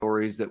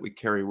stories that we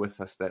carry with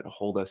us that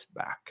hold us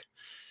back.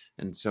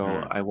 And so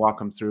Mm. I walk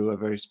them through a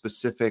very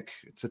specific,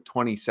 it's a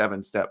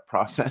 27-step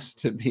process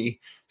to be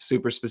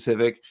super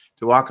specific,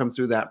 to walk them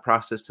through that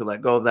process, to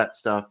let go of that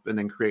stuff and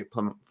then create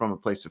from a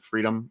place of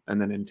freedom,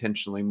 and then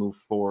intentionally move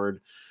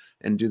forward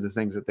and do the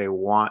things that they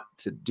want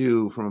to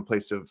do from a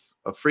place of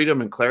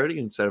freedom and clarity,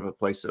 instead of a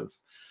place of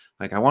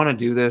like, I want to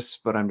do this,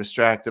 but I'm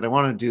distracted. I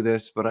want to do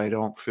this, but I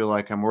don't feel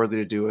like I'm worthy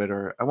to do it.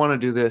 Or I want to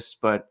do this,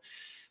 but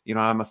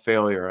I'm a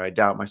failure. I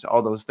doubt myself.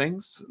 All those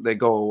things, they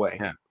go away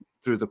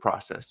through the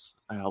process.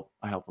 I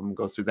help them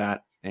go through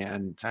that.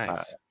 And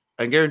Nice.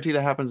 I guarantee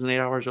that happens in 8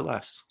 hours or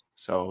less.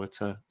 So it's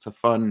a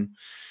fun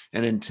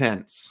and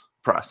intense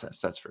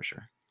process. That's for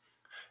sure.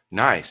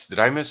 Nice. Did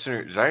I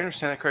understand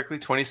that correctly?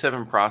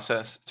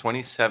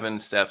 27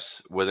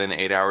 steps within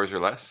 8 hours or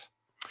less?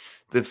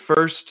 The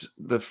first,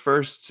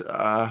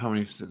 how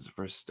many is the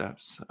first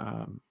steps?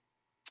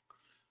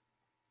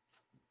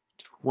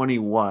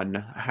 21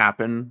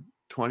 happen,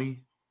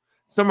 20,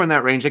 somewhere in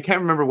that range. I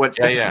can't remember what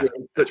step,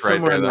 but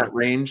somewhere in that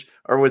range,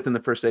 or within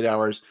the first 8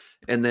 hours.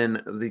 And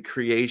then the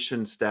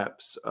creation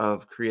steps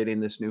of creating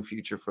this new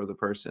future for the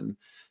person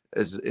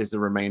is the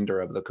remainder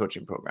of the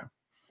coaching program.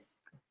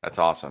 That's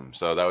awesome.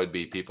 So that would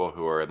be people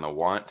who are in the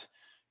want.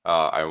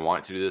 I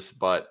want to do this,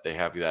 but they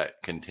have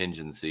that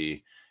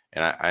contingency.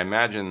 And I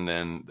imagine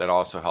then that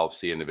also helps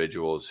the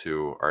individuals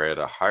who are at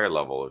a higher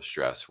level of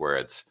stress, where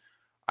it's,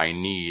 I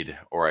need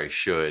or I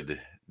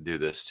should do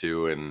this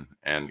too.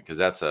 And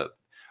because I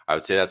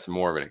would say that's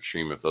more of an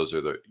extreme. If those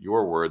are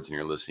your words and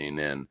you're listening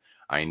in,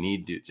 I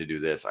need to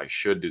do this, I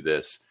should do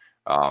this.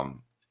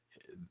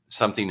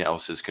 Something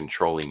else is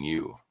controlling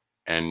you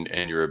and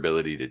your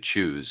ability to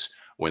choose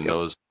when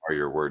those are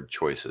your word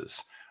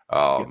choices.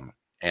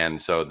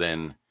 And so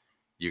then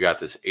you got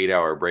this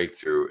 8-hour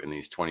breakthrough in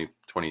these 20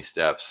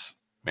 steps.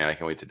 Man, I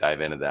can't wait to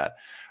dive into that.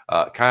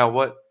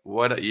 Kyle,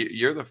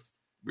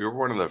 you're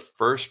one of the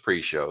first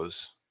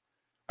pre-shows.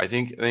 I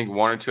think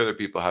one or two other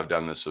people have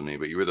done this with me,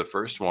 but you were the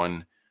first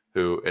one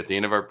who, at the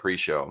end of our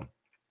pre-show,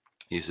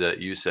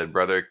 you said,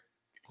 brother,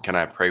 can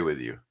I pray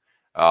with you?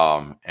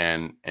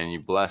 And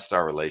you blessed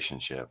our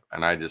relationship.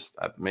 And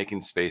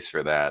making space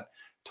for that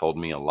told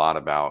me a lot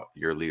about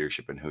your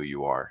leadership and who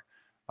you are.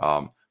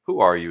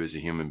 Who are you as a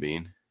human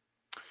being?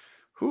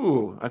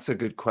 Ooh, that's a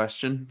good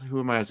question. Who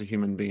am I as a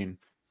human being?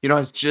 I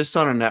was just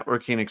on a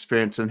networking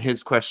experience, and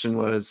his question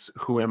was,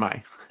 who am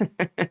I?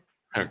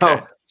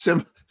 Okay.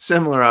 So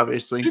similar,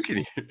 obviously.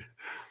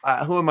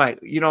 Who am I?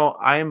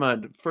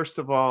 First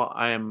of all,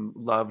 I am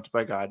loved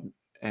by God,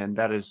 and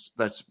that's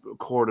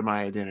core to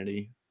my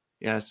identity.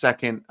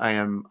 Second,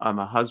 I'm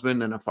a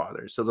husband and a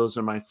father. So those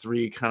are my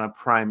three kind of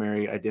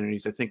primary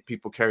identities. I think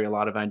people carry a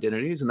lot of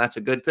identities, and that's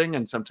a good thing.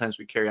 And sometimes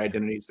we carry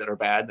identities that are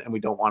bad and we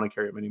don't want to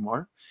carry them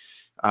anymore.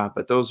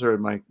 But those are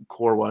my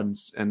core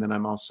ones. And then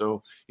I'm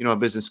also, a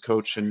business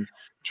coach and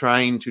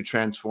trying to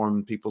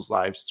transform people's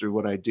lives through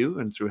what I do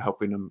and through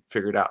helping them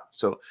figure it out.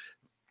 So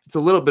it's a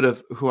little bit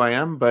of who I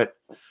am, but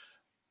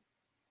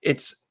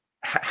it's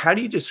how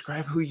do you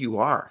describe who you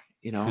are?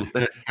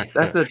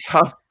 That's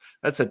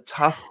a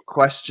tough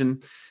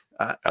question.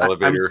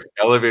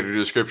 Elevator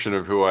description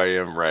of who I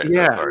am. Right.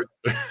 Yeah. That's hard.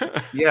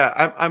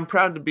 I'm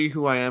proud to be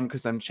who I am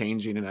because I'm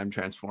changing and I'm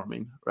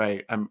transforming.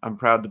 Right. I'm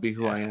proud to be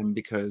who I am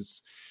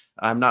because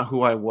I'm not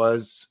who I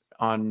was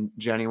on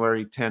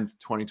January 10th,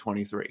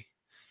 2023.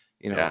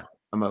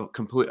 I'm not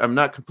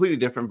completely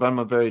different, but I'm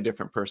a very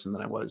different person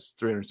than I was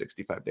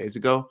 365 days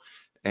ago.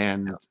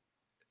 And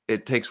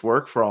it takes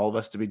work for all of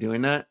us to be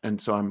doing that.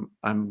 And so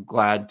I'm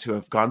glad to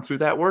have gone through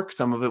that work.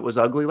 Some of it was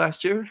ugly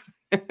last year,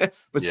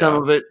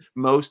 but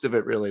most of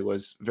it really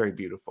was very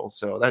beautiful.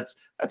 So that's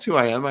who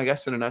I am, I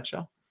guess, in a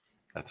nutshell.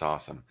 That's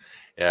awesome.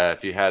 Yeah.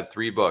 If you had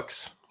 3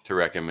 books to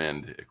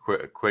recommend,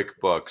 quick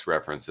books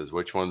references,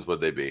 which ones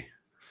would they be?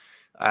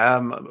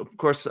 Of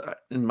course,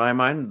 in my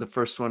mind, the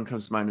first one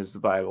comes to mind is the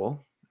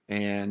Bible.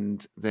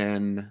 And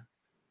then,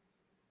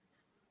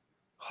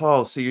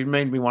 so you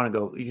made me want to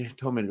go, you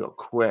told me to go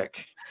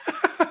quick.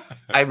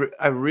 I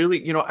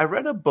really, I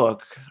read a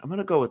book. I'm going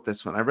to go with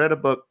this one. I read a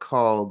book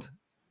called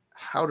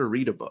How to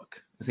Read a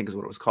Book, I think is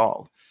what it was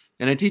called.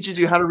 And it teaches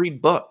you how to read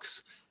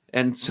books.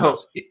 And so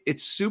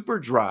it's super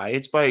dry.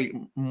 It's by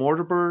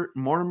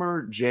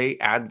Mortimer J.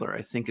 Adler,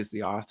 I think is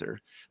the author.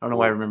 I don't know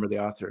why I remember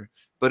the author,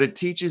 but it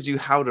teaches you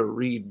how to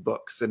read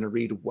books and to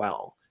read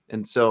well.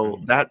 And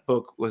so that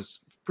book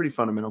was pretty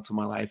fundamental to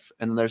my life.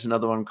 And then there's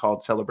another one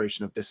called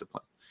Celebration of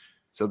Discipline.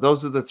 So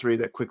those are the 3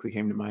 that quickly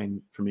came to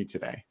mind for me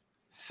today.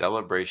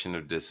 Celebration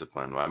of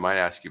Discipline. Well, I might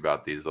ask you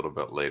about these a little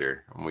bit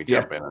later when we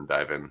jump in and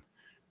dive in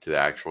to the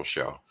actual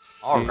show.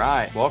 All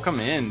right. Welcome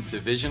in to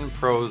Vision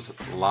Pros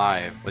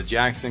Live with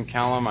Jackson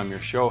Callum. I'm your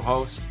show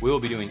host. We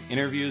will be doing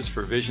interviews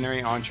for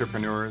visionary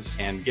entrepreneurs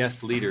and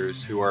guest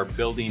leaders who are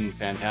building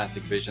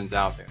fantastic visions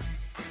out there.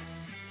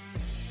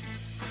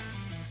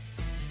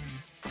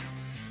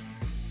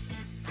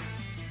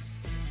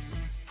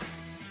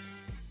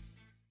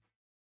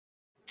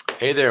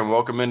 Hey there, and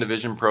welcome into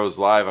Vision Pros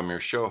Live. I'm your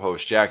show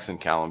host, Jackson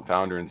Callum,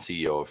 founder and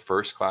CEO of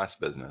First Class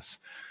Business.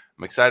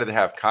 I'm excited to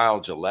have Kyle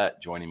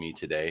Gillette joining me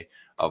today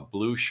of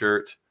Blue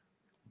Shirt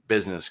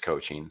Business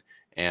Coaching.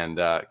 And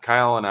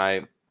Kyle and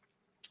I,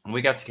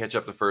 we got to catch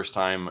up the first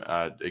time.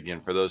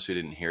 Again, for those who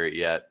didn't hear it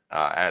yet,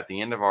 at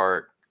the end of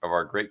our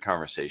great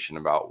conversation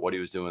about what he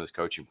was doing with his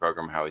coaching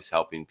program, how he's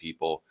helping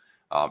people,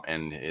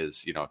 and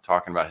his,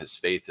 talking about his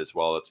faith as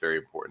well. That's very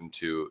important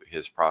to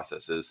his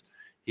processes.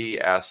 He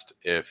asked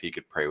if he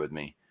could pray with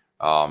me.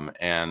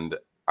 And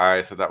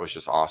I thought that was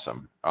just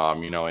awesome.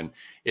 And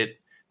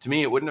to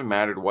me, it wouldn't have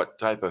mattered what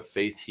type of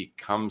faith he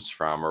comes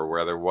from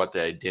or what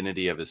the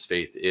identity of his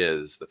faith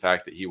is. The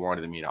fact that he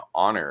wanted me to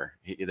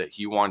that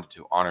he wanted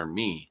to honor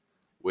me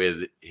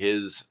with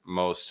his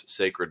most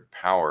sacred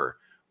power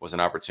was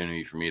an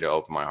opportunity for me to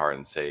open my heart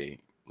and say,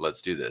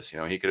 let's do this.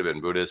 He could have been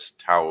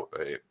Buddhist,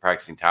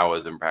 practicing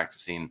Taoism,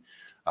 practicing,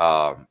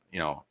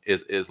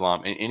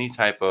 Islam, any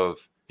type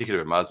of, he could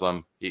have been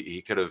Muslim.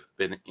 He could have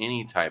been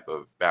any type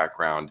of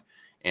background.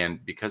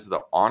 And because of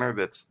the honor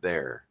that's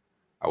there,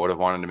 I would have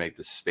wanted to make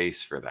the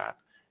space for that.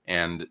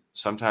 And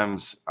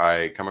sometimes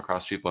I come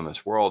across people in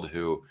this world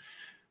who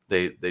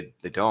they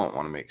don't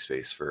want to make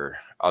space for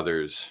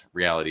others'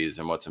 realities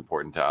and what's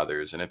important to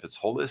others. And if it's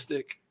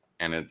holistic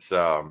and it's,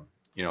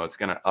 it's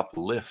going to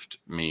uplift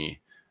me,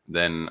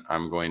 then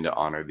I'm going to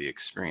honor the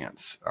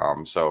experience.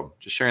 So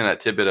just sharing that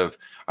tidbit of,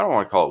 I don't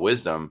want to call it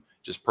wisdom,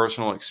 just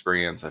personal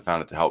experience. I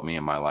found it to help me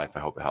in my life.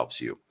 I hope it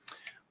helps you.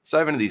 Let's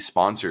dive into these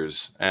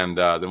sponsors, and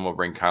then we'll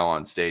bring Kyle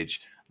on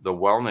stage. The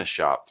Wellness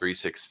Shop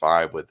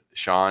 365 with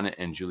Sean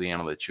and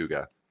Juliana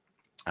Lechuga.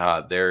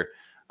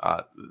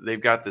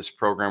 They've got this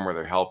program where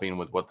they're helping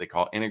with what they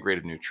call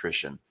integrative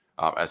nutrition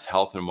as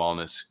health and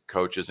wellness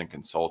coaches and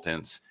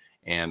consultants.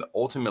 And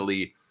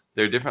ultimately,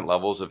 there are different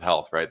levels of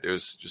health, right?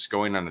 There's just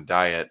going on a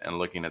diet and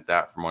looking at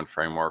that from one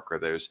framework, or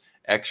there's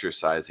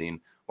exercising.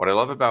 What I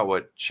love about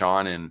what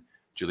Sean and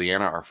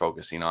Juliana are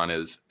focusing on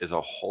is a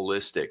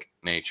holistic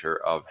nature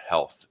of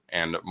health,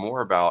 and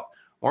more about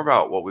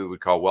what we would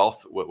call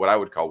wealth, what I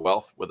would call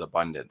wealth with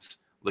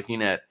abundance,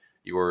 looking at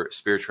your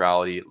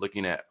spirituality,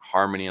 looking at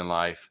harmony in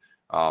life,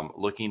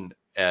 looking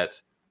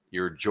at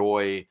your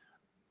joy,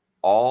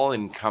 all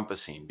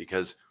encompassing.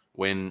 Because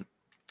when,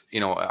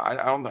 I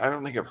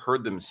don't think I've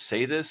heard them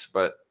say this,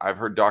 but I've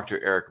heard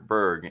Dr. Eric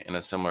Berg in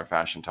a similar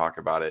fashion talk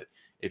about it.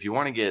 If you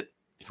want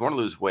to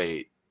lose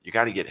weight, you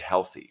got to get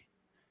healthy,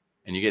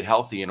 and you get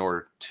healthy in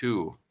order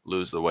to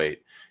lose the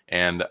weight.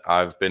 And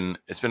it's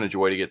been a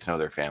joy to get to know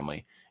their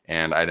family,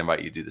 and I'd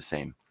invite you to do the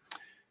same.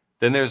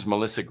 Then there's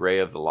Melissa Gray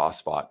of The Law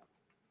Spot.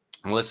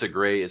 Melissa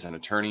Gray is an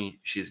attorney.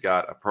 She's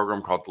got a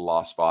program called The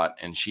Law Spot,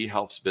 and she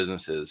helps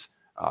businesses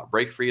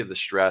break free of the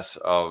stress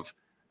of,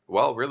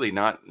 really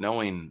not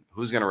knowing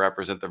who's going to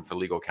represent them for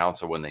legal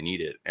counsel when they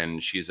need it.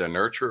 And she's a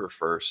nurturer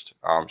first.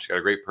 She's got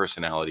a great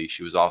personality.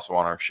 She was also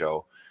on our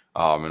show,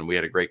 and we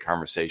had a great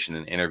conversation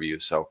and interview.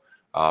 So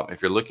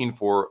if you're looking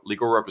for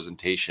legal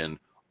representation,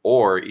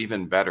 or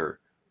even better,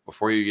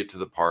 before you get to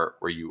the part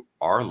where you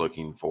are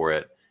looking for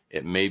it,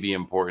 it may be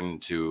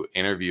important to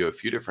interview a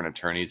few different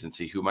attorneys and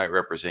see who might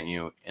represent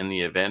you in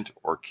the event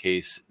or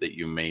case that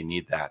you may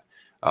need that.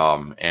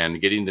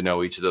 And getting to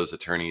know each of those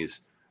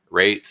attorneys'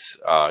 rates,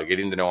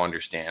 getting to know,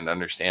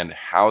 understand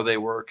how they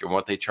work and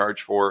what they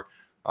charge for.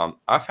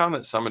 I found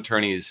that some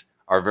attorneys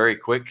are very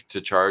quick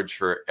to charge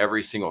for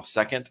every single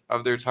second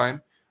of their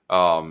time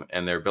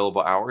and their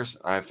billable hours.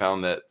 I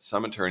found that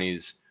some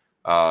attorneys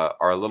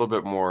are a little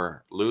bit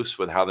more loose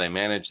with how they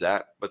manage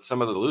that, but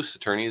some of the loose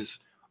attorneys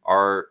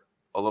are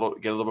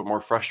get a little bit more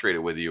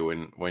frustrated with you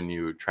when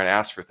you try to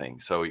ask for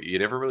things. So you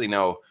never really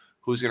know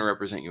who's going to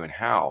represent you and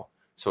how.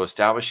 So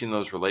establishing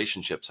those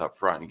relationships up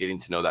front and getting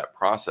to know that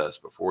process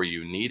before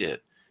you need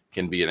it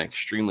can be an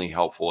extremely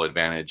helpful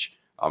advantage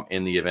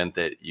in the event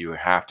that you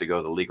have to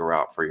go the legal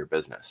route for your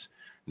business.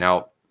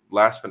 Now,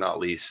 last but not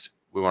least,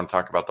 we want to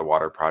talk about the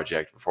Water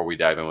Project before we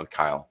dive in with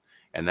Kyle.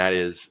 And that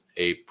is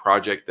a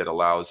project that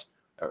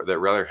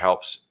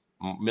helps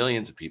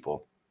millions of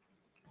people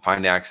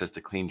find access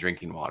to clean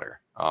drinking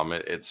water.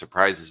 It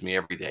surprises me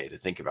every day to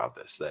think about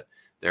this, that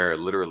there are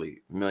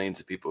literally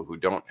millions of people who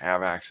don't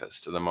have access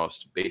to the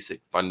most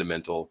basic,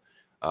 fundamental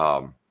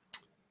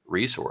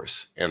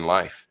resource in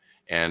life.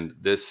 And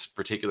this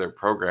particular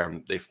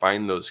program, they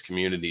find those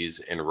communities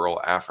in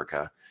rural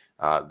Africa.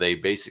 They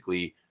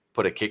basically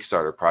put a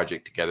Kickstarter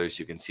project together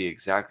so you can see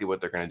exactly what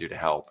they're going to do to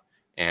help.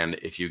 And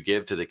if you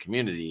give to the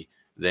community,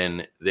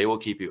 then they will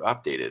keep you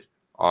updated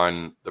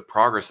on the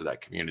progress of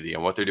that community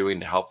and what they're doing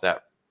to help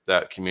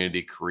that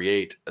community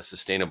create a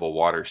sustainable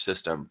water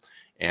system.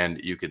 And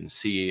you can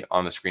see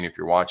on the screen, if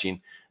you're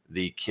watching,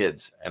 the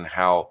kids and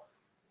how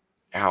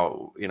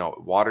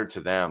water to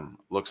them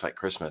looks like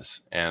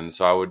Christmas. And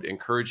so I would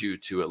encourage you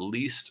to at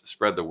least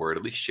spread the word,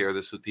 at least share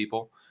this with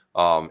people.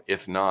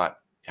 If not,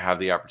 if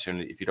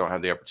you don't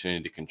have the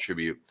opportunity to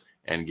contribute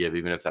and give,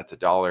 even if that's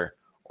 $1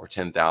 or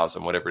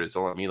 10,000, whatever it is,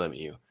 don't let me limit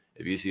you.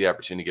 If you see the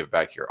opportunity to give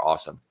back here,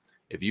 awesome.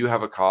 If you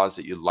have a cause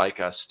that you'd like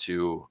us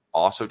to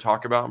also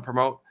talk about and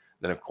promote,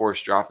 then of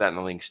course, drop that in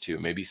the links too.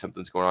 Maybe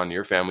something's going on in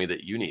your family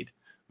that you need.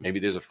 Maybe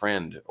there's a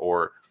friend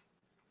or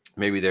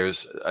maybe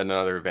there's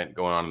another event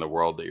going on in the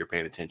world that you're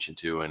paying attention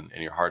to, and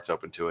your heart's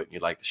open to it and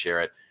you'd like to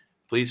share it,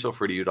 please feel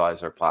free to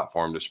utilize our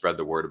platform to spread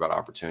the word about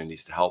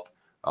opportunities to help.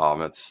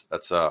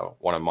 That's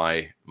one of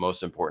my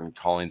most important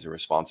callings and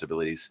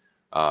responsibilities,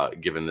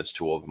 given this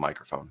tool of a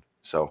microphone.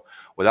 So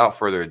without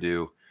further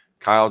ado,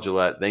 Kyle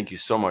Gillette, thank you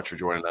so much for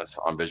joining us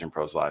on Vision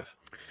Pros Live.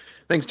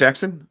 Thanks,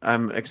 Jackson.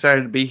 I'm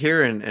excited to be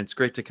here, and it's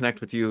great to connect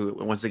with you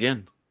once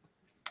again.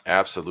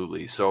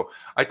 Absolutely. So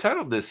I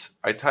titled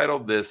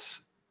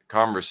this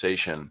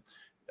conversation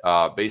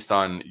based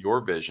on your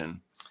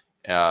vision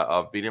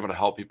of being able to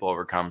help people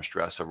overcome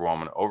stress,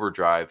 overwhelm, and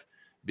overdrive.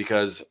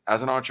 Because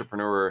as an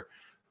entrepreneur,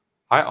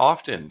 I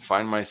often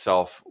find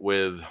myself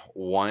with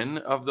one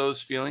of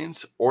those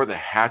feelings or the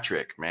hat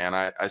trick, man.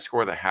 I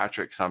score the hat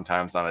trick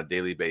sometimes on a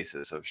daily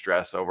basis of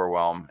stress,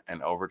 overwhelm,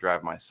 and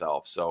overdrive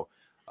myself. So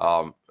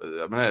I'm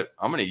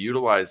gonna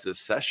utilize this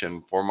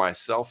session for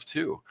myself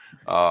too.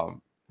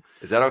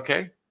 Is that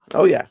okay?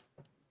 Oh, yeah.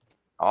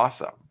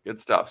 Awesome. Good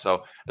stuff.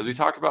 So as we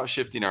talk about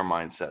shifting our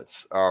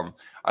mindsets,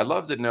 I'd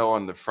love to know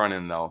on the front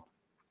end though,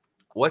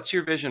 what's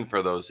your vision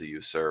for those that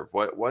you serve?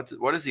 What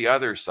does the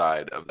other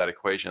side of that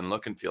equation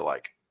look and feel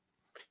like?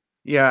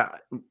 Yeah,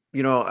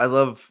 I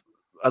love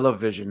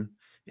vision,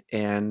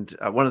 and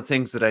one of the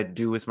things that I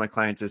do with my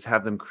clients is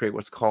have them create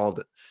what's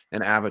called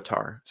an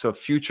avatar. So a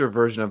future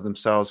version of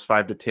themselves,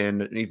 5 to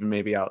 10, and even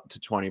maybe out to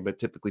 20, but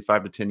typically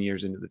 5 to 10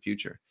 years into the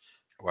future.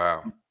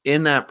 Wow.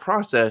 In that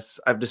process,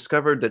 I've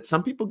discovered that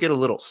some people get a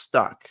little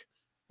stuck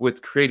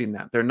with creating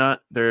that.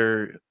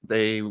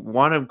 They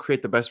want to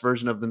create the best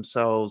version of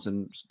themselves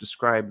and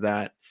describe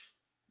that,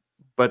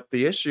 but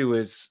the issue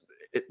is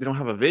they don't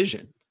have a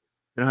vision.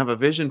 They don't have a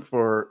vision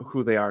for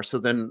who they are. So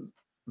then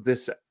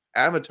this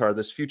avatar,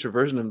 this future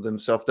version of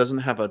themselves, doesn't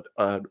have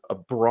a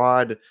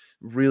broad,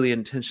 really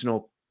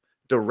intentional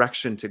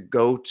direction to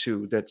go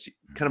to. That's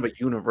kind of a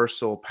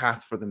universal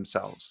path for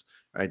themselves,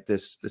 right?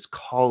 This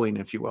calling,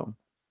 if you will.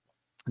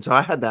 And so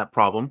I had that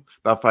problem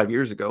about 5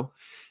 years ago,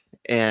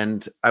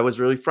 and I was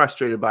really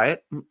frustrated by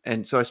it.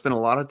 And so I spent a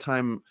lot of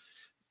time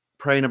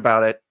praying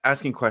about it,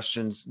 asking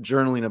questions,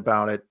 journaling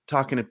about it,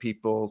 talking to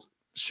people,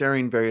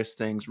 sharing various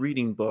things,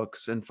 reading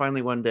books. And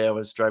finally, one day I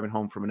was driving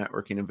home from a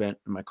networking event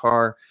in my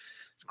car,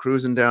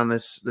 cruising down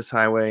this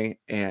highway,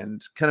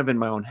 and kind of in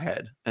my own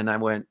head. And I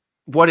went,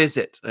 "What is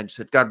it?" And I just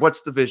said, "God,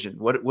 what's the vision?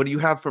 What do you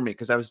have for me?"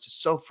 Because I was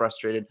just so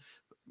frustrated.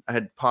 I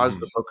had paused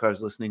the book I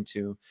was listening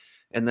to,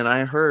 and then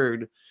I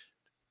heard,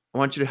 "I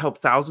want you to help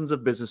thousands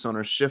of business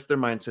owners shift their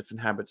mindsets and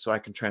habits so I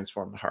can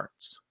transform the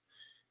hearts."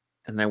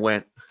 And I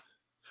went,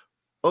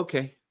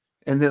 "Okay."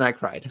 And then I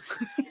cried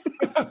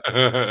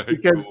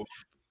because Cool.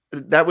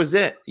 that was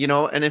it,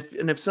 and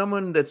if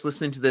someone that's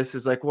listening to this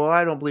is like, "Well,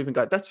 I don't believe in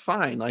God," that's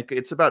fine. Like,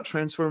 it's about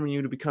transforming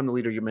you to become the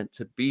leader you're meant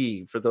to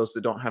be for those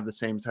that don't have the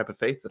same type of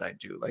faith that I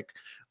do. Like,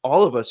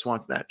 all of us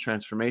want that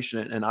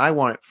transformation, and I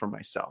want it for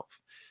myself.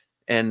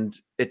 And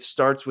it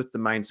starts with the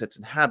mindsets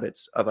and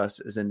habits of us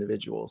as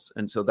individuals.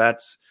 And so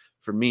that's,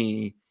 for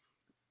me,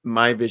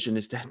 my vision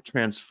is to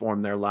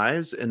transform their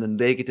lives, and then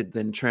they get to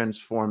then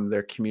transform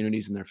their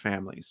communities and their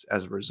families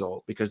as a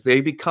result, because they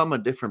become a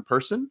different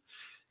person.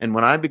 And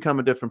when I become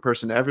a different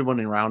person, everyone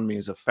around me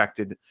is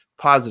affected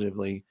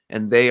positively,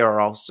 and they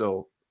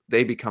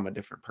become a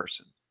different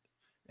person.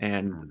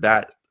 And Mhm.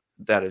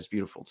 that is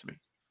beautiful to me.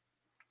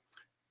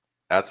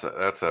 That's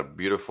a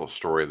beautiful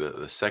story.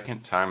 The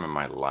second time in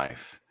my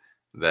life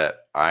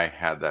that I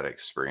had that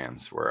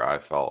experience where I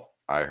felt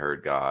I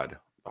heard God,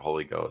 the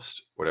Holy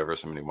Ghost, whatever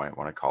somebody might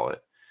want to call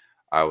it,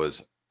 I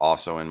was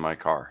also in my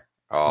car,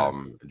 Yeah.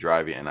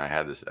 driving, and I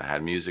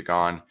had music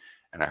on,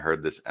 and I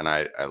heard this, and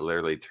I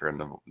literally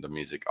turned the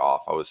music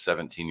off. I was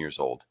 17 years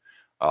old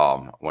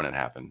when it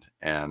happened,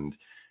 and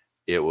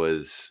it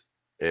was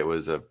it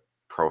was a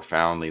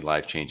profoundly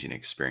life-changing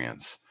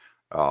experience.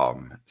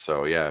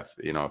 So yeah,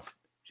 if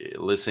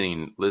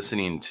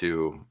listening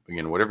to,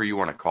 again, whatever you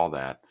want to call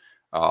that,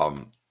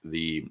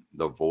 the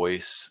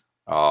voice,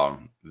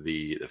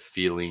 the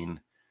feeling,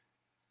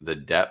 the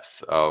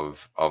depth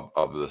of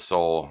the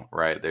soul,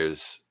 right?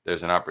 There's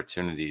an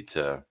opportunity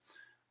to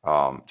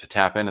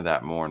tap into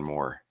that more and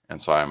more.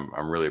 And so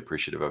I'm really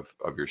appreciative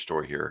of your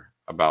story here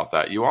about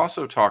that. You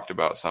also talked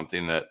about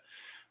something that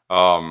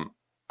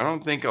I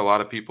don't think a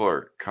lot of people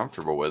are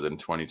comfortable with in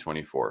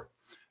 2024.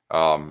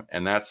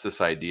 And that's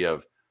this idea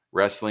of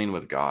wrestling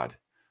with God.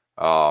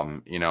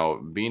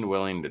 Being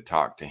willing to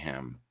talk to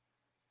him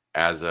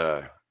as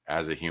a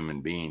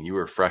human being. You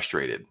were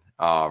frustrated,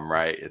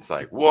 right? It's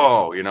like,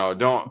 whoa,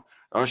 don't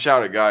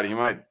shout at God. He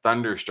might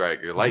thunder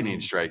strike or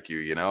lightning strike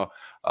you,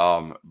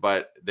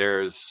 but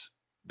there's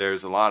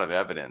a lot of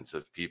evidence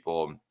of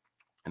people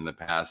in the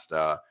past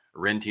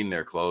renting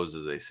their clothes,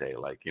 as they say,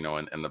 like, in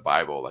the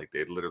Bible, like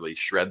they literally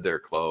shred their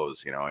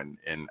clothes,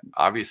 and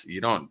obviously you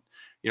don't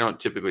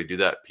typically do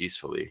that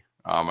peacefully.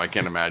 I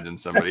can't imagine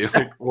somebody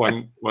like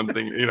one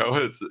thing,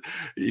 it's,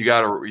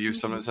 you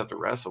sometimes have to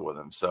wrestle with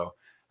them. So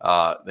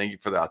thank you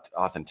for the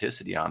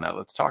authenticity on that.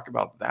 Let's talk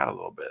about that a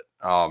little bit.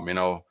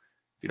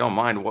 If you don't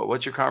mind,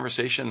 what's your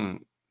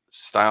conversation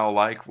style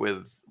like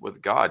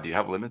with God? Do you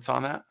have limits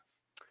on that?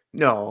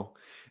 No,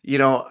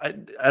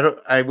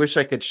 I wish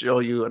I could show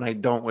you, and I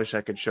don't wish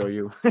I could show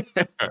you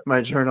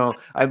my journal.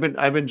 I've been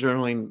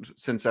journaling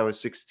since I was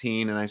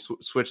 16, and I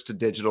switched to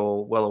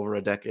digital well over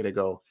a decade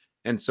ago.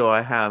 And so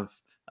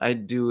I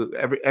do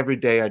every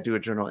day I do a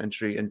journal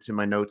entry into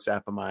my notes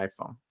app on my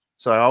iPhone.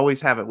 So I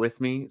always have it with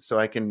me so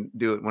I can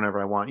do it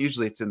whenever I want.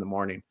 Usually it's in the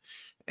morning.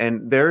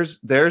 And there's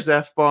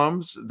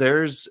F-bombs,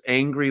 there's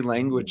angry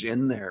language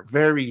in there.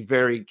 Very,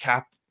 very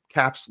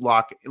caps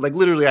lock, like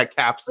literally I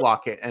caps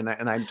lock it, and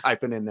I'm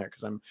typing in there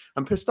because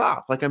I'm pissed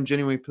off. Like I'm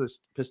genuinely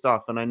pissed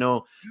off. And I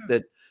know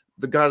that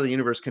the God of the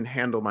universe can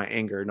handle my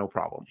anger, no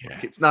problem. Yes.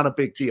 Like, it's not a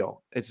big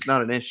deal. It's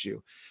not an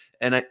issue.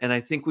 And I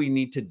think we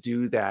need to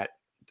do that.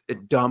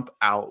 Dump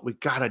out. We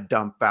gotta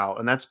dump out.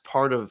 And that's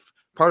part of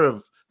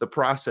the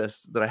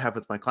process that I have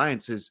with my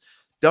clients is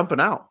dumping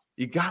out.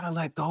 You gotta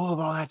let go of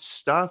all that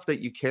stuff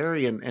that you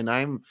carry. And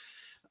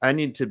I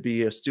need to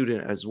be a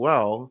student as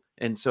well.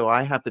 And so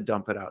I have to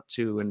dump it out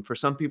too. And for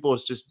some people,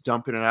 it's just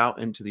dumping it out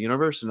into the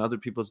universe, and other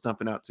people it's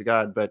dumping out to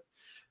God. But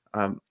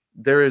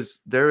there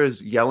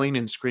is yelling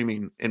and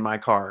screaming in my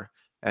car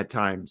at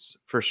times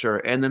for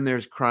sure. And then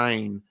there's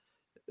crying,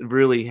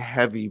 really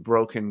heavy,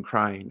 broken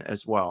crying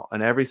as well,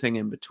 and everything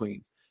in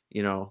between,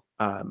 you know.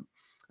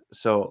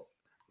 So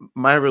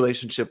my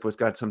relationship with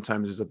God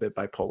sometimes is a bit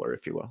bipolar,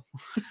 if you will.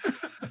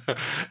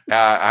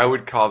 I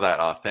would call that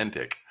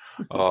authentic.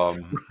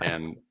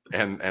 And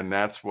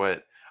that's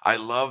what I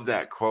love,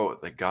 that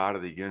quote, the God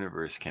of the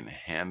universe can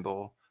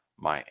handle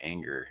my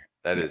anger.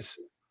 That is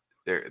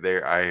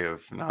there. I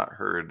have not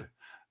heard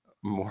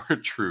more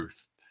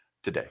truth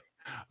today.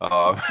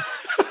 All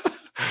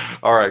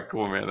right,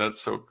 cool, man.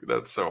 That's so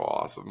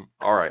awesome.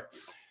 All right.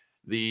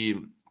 The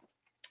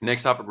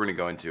next topic we're going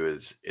to go into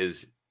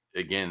is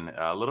again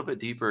a little bit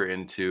deeper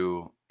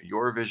into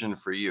your vision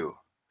for you.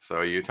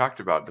 So you talked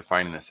about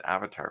defining this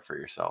avatar for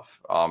yourself,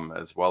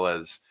 as well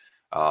as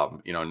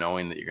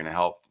knowing that you're going to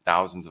help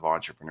thousands of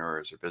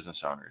entrepreneurs or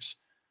business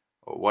owners.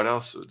 What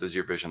else does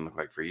your vision look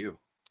like for you?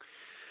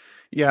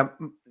 Yeah,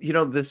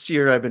 this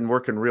year I've been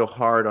working real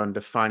hard on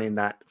defining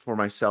that for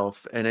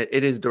myself, and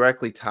it is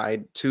directly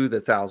tied to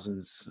the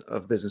thousands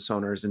of business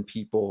owners and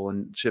people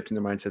and shifting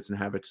their mindsets and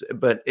habits.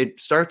 But it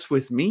starts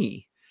with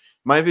me.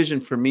 My vision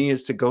for me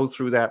is to go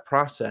through that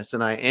process,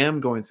 and I am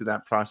going through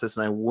that process,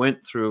 and I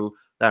went through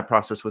that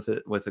process with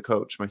a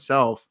coach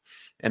myself,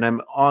 and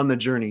I'm on the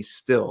journey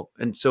still.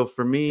 And so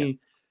for Yeah. me,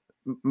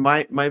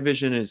 my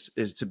vision is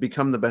to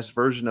become the best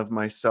version of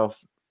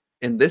myself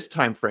in this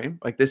time frame,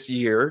 like this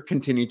year,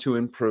 continue to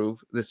improve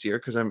this year,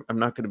 because I'm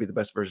not going to be the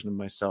best version of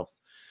myself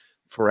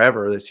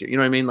forever this year. You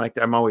know what I mean? Like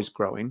I'm always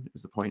growing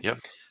is the point. Yep.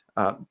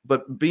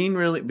 But being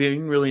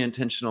really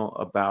intentional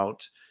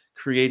about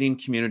creating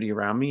community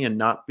around me and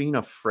not being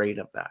afraid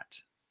of that.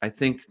 I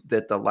think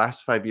that the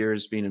last 5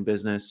 years being in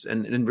business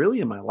and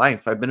really in my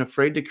life, I've been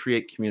afraid to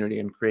create community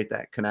and create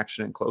that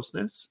connection and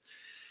closeness.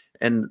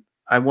 And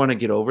I want to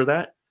get over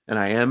that. And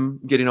I am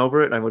getting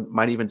over it.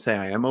 Might even say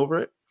I am over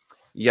it.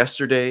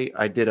 Yesterday,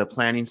 I did a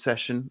planning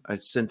session. I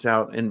sent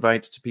out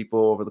invites to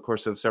people over the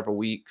course of several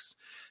weeks,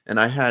 and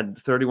I had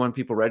 31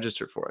 people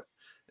register for it.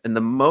 And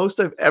the most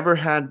I've ever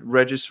had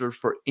registered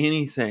for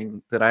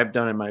anything that I've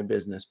done in my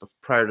business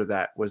prior to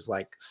that was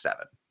like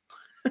 7.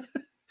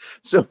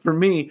 So for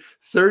me,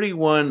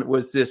 31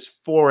 was this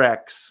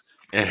 4x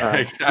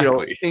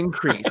Exactly.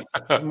 increase,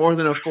 more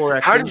than a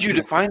 4x. How did you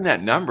define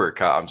that number,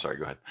 Kyle? I'm sorry,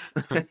 go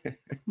ahead.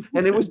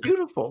 And it was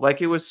beautiful.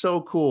 Like it was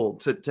so cool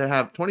to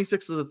have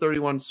 26 of the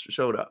 31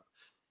 showed up.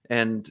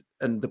 And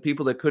the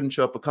people that couldn't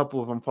show up, a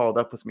couple of them followed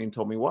up with me and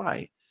told me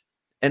why.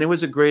 And it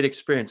was a great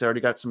experience. I already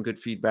got some good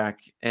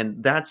feedback.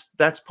 And that's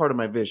part of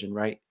my vision,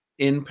 right?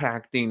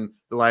 Impacting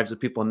the lives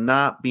of people,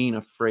 not being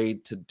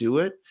afraid to do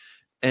it.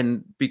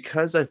 And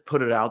because I've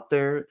put it out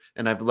there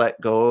and I've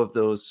let go of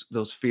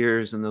those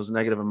fears and those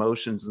negative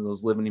emotions and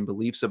those limiting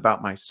beliefs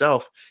about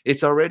myself,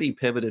 it's already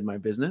pivoted my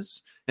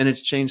business, and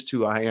it's changed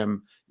who I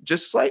am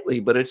just slightly,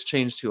 but it's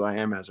changed who I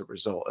am as a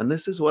result. And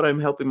this is what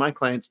I'm helping my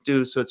clients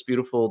do. So it's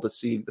beautiful to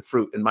see the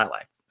fruit in my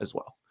life as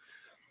well.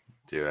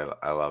 Dude,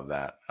 I love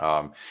that.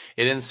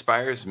 It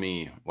inspires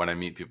me when I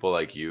meet people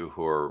like you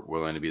who are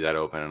willing to be that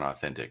open and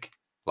authentic.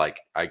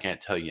 Like, I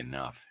can't tell you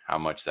enough how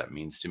much that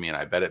means to me. And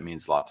I bet it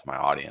means a lot to my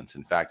audience.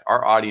 In fact,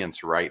 our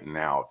audience right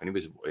now, if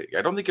anybody's,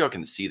 I don't think y'all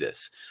can see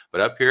this,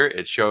 but up here,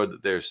 it showed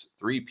that there's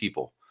 3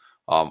 people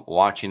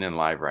watching in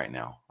live right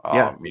now.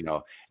 Yeah.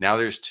 Now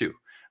there's 2.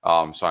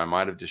 So I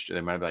might have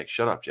they might be like,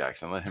 shut up,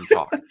 Jackson, let him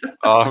talk.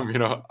 I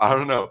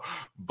don't know.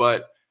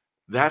 But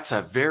that's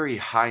a very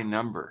high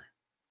number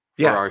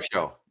for our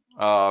show.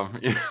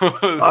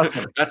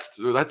 Awesome. That's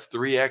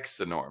 3x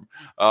the norm.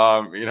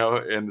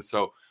 And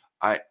so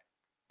I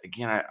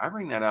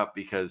bring that up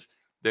because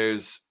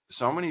there's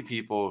so many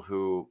people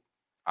who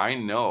I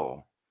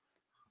know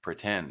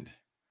pretend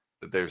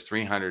that there's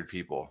 300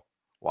 people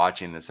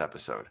watching this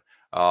episode,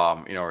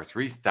 or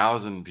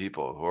 3,000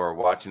 people who are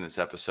watching this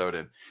episode.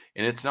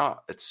 And it's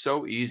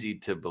so easy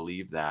to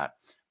believe that.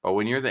 But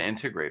when you're the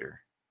integrator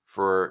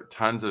for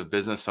tons of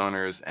business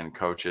owners and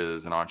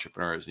coaches and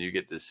entrepreneurs, you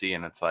get to see,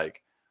 and it's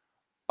like,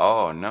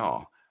 Oh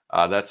no,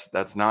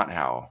 that's not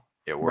how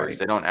it works. Right.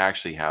 They don't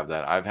actually have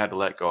that. I've had to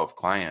let go of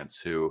clients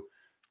who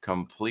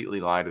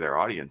completely lie to their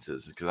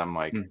audiences because I'm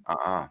like,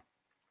 Mm.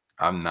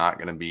 I'm not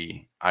going to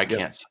be, I Yep.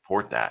 can't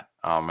support that.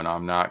 And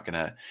I'm not going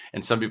to,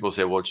 and some people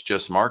say, well, it's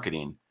just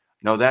marketing.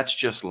 No, that's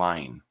just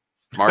lying.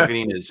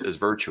 Marketing is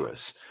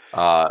virtuous.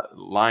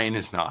 Lying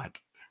is not.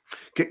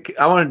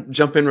 I want to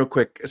jump in real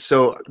quick.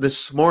 So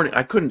this morning,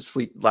 I couldn't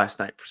sleep last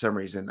night for some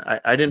reason.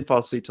 I didn't fall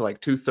asleep till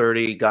like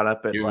 2:30. Got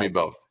up at You and me like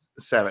both.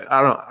 7.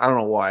 I don't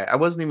know why. I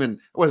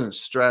wasn't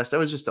stressed. I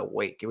was just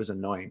awake. It was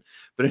annoying.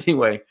 But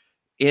anyway,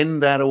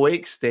 in that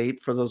awake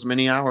state for those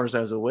many hours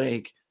I was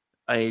awake,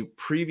 a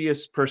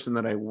previous person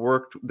that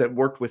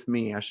worked with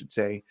me, I should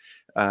say,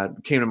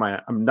 came to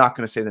mind. I'm not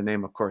going to say the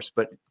name, of course,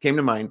 but came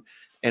to mind.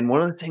 And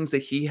one of the things that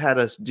he had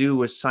us do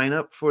was sign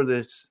up for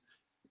this,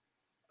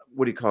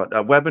 what do you call it?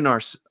 A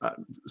webinar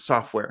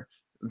software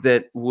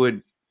that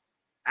would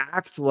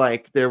act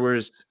like there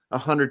was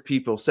 100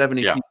 people,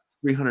 70 Yeah. people,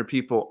 300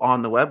 people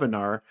on the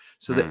webinar.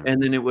 So that, Mm,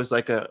 and then it was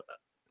like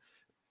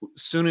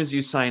soon as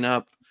you sign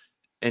up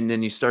and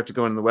then you start to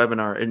go into the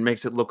webinar, it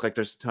makes it look like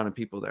there's a ton of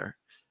people there.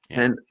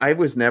 yeah. And I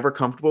was never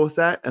comfortable with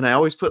that. And I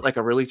always put like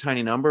a really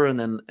tiny number. And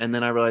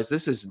then I realized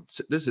this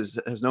is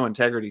has no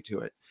integrity to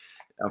it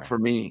Right. for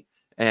me.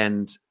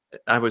 And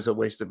I was a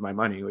waste of my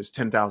money. It was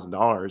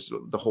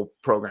 $10,000. The whole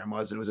program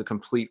was. It was a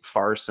complete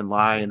farce and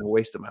lie and a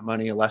waste of my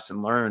money. A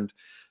lesson learned.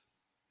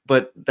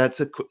 But that's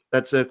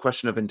a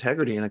question of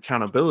integrity and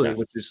accountability,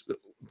 which Yes. is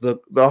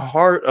the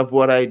heart of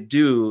what I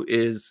do.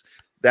 Is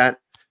that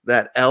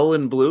that L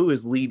in blue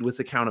is lead with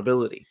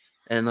accountability,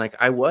 and like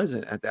I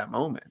wasn't at that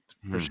moment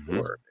for Hmm.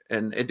 sure,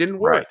 and it didn't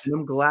work. Right. And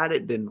I'm glad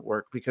it didn't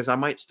work because I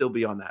might still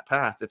be on that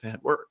path if it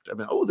had worked. I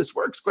mean, oh, this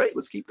works great.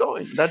 Let's keep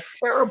going. That's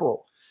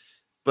terrible.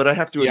 But I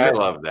have to See, I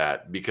admit, love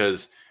that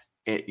because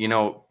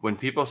when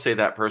people say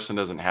that person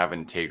doesn't have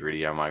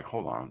integrity, I'm like,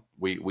 hold on.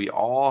 We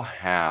all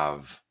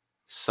have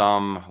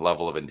some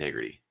level of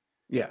integrity.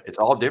 yeah, It's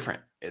all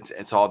different.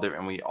 It's all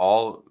different. We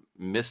all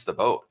miss the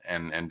boat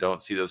and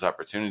don't see those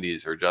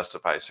opportunities or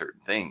justify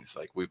certain things.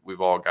 Like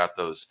we've all got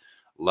those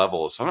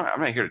levels. So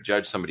I'm not here to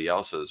judge somebody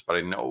else's, but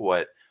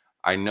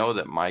I know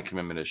that my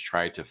commitment is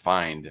try to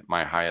find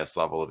my highest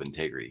level of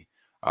integrity.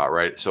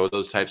 Right. So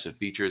those types of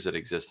features that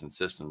exist in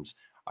systems,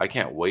 I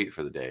can't wait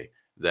for the day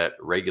that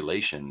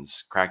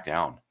regulations crack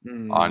down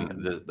on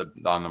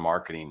mm, on the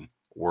marketing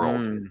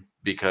world mm,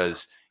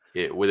 because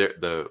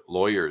the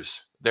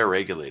lawyers, they're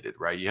regulated,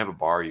 right? You have a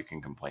bar you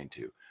can complain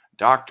to.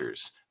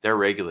 Doctors, they're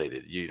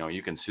regulated.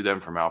 You can sue them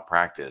for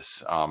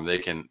malpractice. They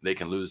can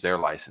lose their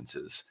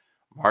licenses.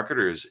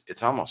 Marketers,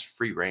 it's almost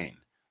free reign.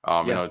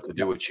 yeah, To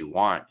do what you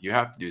want, you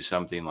have to do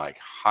something like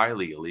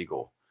highly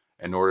illegal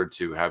in order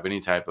to have any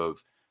type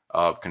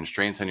of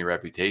constraints on your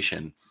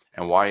reputation.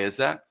 And why is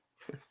that?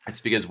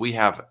 It's because we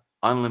have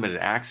unlimited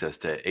access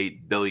to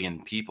 8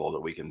 billion people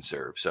that we can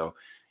serve. So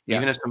yeah,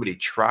 even if somebody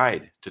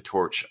tried to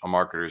torch a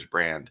marketer's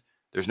brand,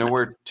 there's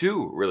nowhere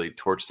to really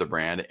torch the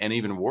brand. And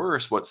even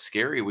worse, what's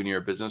scary when you're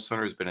a business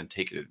owner has been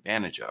taken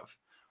advantage of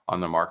on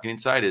the marketing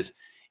side is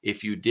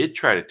if you did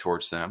try to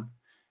torch them,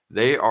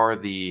 they are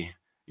the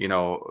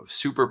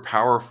super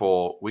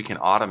powerful. We can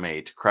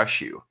automate,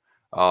 crush you.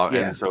 yeah.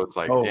 And so it's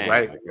like, Oh, dang,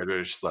 right. like, I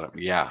better just let them.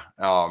 Yeah.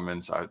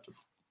 And so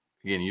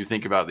again, you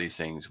think about these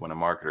things when a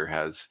marketer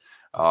has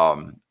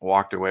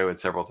walked away with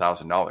several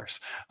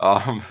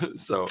 $1,000s.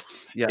 So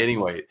Yes.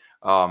 anyway,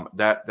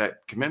 that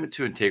commitment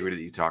to integrity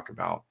that you talk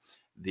about,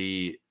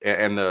 the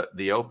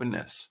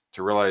openness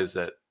to realize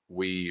that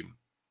we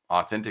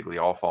authentically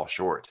all fall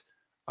short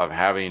of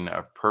having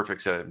a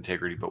perfect set of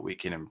integrity, but we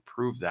can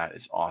improve that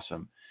is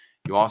awesome.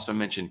 You also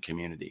mentioned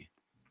community.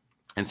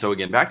 And so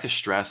again, back to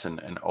stress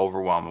and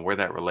overwhelm and where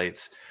that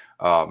relates.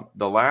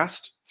 The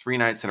last 3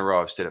 nights in a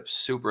row, I've stayed up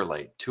super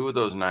late. 2 of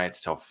those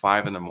nights till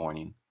 5 in the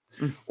morning,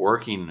 Mm,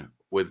 working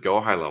with Go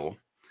High Level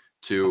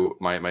to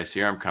my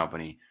CRM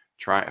company,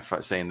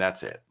 saying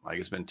that's it. Like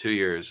it's been 2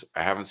 years.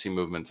 I haven't seen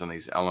movements on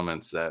these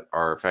elements that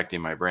are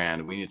affecting my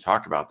brand. We need to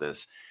talk about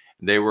this.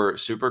 They were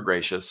super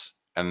gracious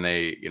and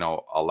they,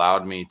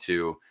 allowed me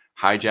to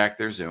hijack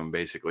their Zoom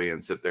basically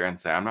and sit there and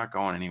say, I'm not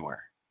going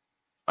anywhere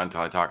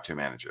until I talk to a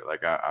manager.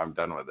 Like I'm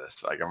done with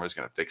this. Like I'm just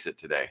going to fix it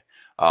today.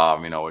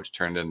 Which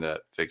turned into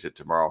fix it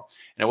tomorrow.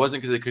 And it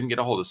wasn't because they couldn't get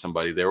a hold of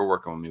somebody. They were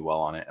working with me well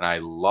on it. And I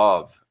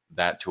love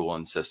that tool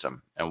and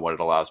system and what it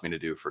allows me to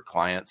do for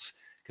clients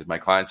because my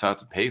clients don't have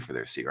to pay for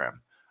their CRM.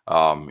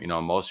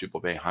 Most people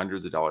pay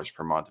hundreds of dollars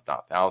per month, if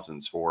not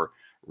thousands, for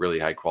really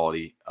high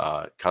quality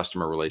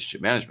customer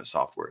relationship management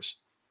softwares.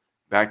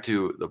 Back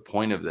to the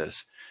point of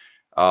this,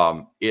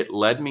 it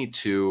led me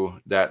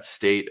to that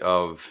state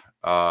of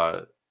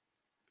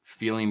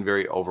feeling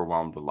very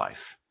overwhelmed with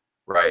life,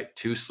 right?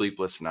 2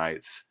 sleepless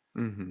nights,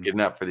 mhm. getting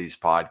up for these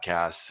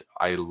podcasts.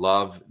 I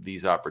love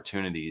these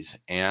opportunities.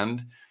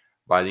 And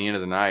by the end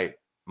of the night,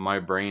 my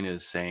brain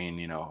is saying,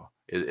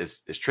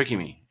 it's tricking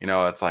me.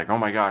 It's like, oh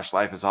my gosh,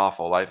 life is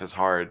awful. Life is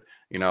hard.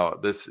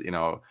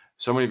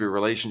 So many of your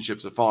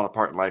relationships have fallen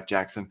apart in life,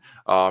 Jackson.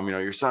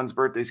 Your son's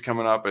birthday's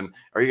coming up and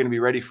are you going to be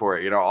ready for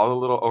it? All the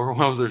little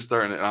overwhelms are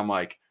starting. And I'm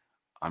like,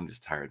 I'm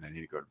just tired and I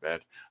need to go to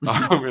bed.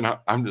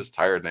 I'm just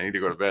tired and I need to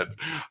go to bed.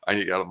 I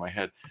need to get out of my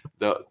head.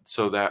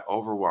 So that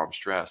overwhelm,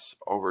 stress,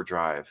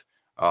 overdrive,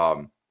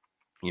 I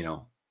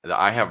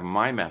have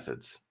my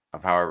methods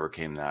of how I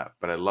overcame that,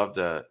 but I'd love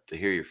to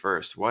hear you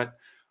first. What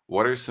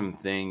are some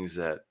things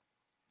that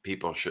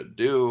people should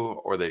do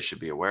or they should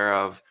be aware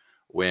of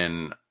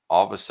when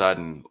all of a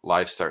sudden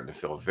life's starting to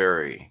feel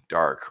very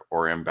dark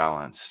or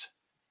imbalanced?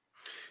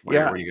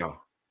 Where do you go?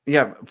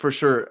 Yeah, for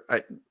sure.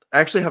 I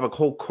actually have a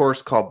whole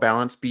course called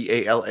Balance,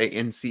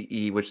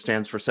 BALANCE, which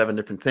stands for 7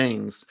 different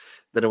things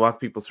that I walk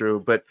people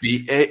through. But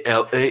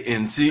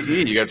BALANCE,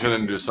 you got to turn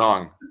it into a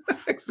song.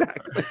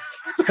 Exactly.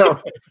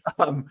 So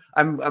I'm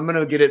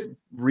gonna get it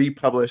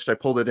republished. I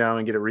pulled it down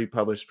and get it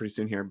republished pretty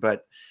soon here.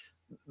 But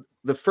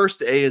the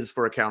first A is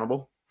for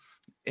accountable,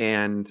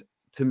 and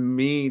to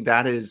me,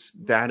 that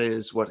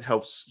is what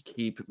helps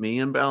keep me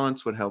in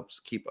balance, what helps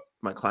keep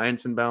my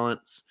clients in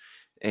balance,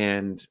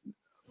 and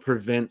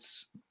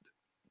prevents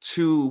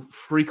too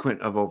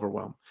frequent of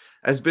overwhelm.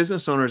 As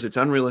business owners, it's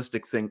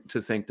unrealistic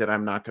to think that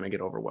I'm not going to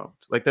get overwhelmed.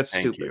 Like that's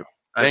Thank stupid. you.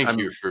 Thank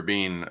you for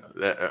being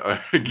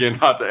again.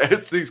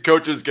 It's these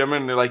coaches come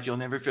in. They're like, "You'll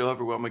never feel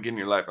overwhelmed again in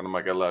your life," and I'm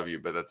like, "I love you,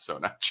 but that's so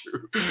not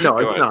true." No,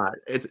 it's not.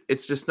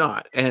 It's just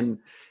not. And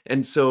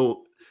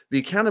so the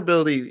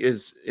accountability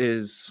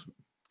is.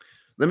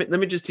 Let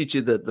me just teach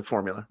you the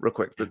formula real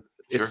quick.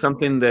 It's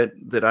something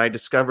that I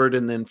discovered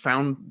and then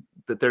found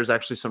that there's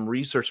actually some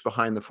research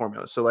behind the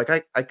formula. So like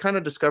I kind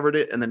of discovered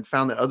it and then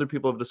found that other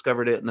people have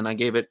discovered it, and then I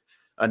gave it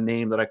a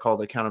name that I call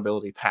the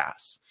accountability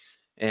pass.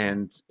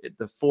 And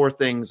the 4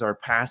 things are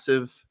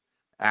passive,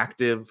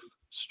 active,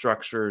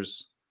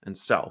 structures, and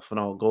self. And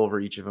I'll go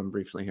over each of them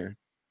briefly here.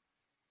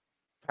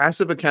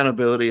 Passive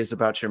accountability is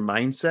about your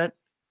mindset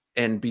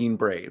and being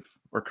brave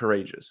or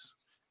courageous.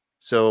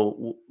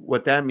 So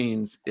what that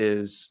means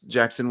is,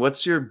 Jackson,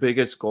 what's your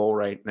biggest goal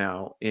right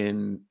now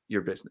in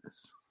your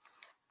business?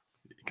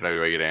 Do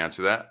I get to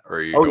answer that? Or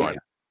are you going?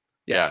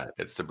 Yeah. Yes.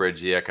 It's to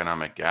bridge the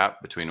economic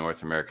gap between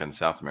North America and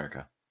South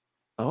America.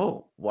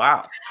 Oh,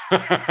 wow.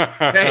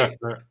 Hey,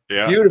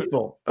 yeah.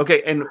 Beautiful.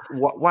 Okay. And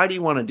why do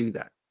you want to do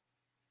that?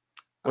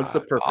 What's the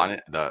purpose?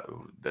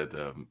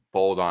 The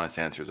bold, honest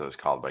answer is I was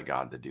called by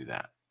God to do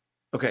that.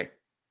 Okay.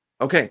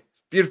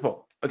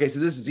 Beautiful. Okay. So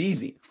this is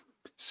easy.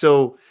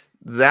 So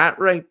that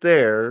right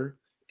there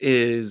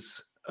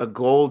is a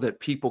goal that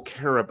people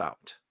care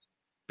about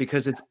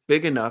because it's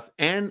big enough.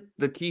 And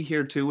the key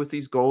here too with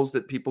these goals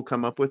that people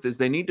come up with is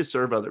they need to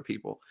serve other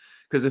people.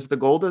 Because if the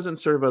goal doesn't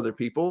serve other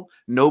people,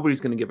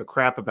 nobody's going to give a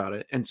crap about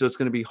it. And so it's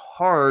going to be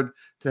hard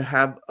to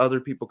have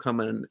other people come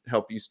in and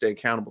help you stay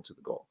accountable to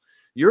the goal.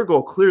 Your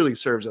goal clearly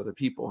serves other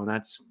people, and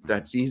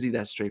that's easy,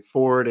 that's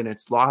straightforward, and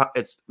it's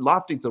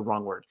lofty is the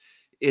wrong word.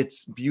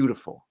 It's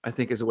beautiful, I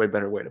think, is a way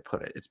better way to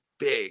put it. It's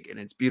big and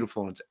it's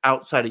beautiful and it's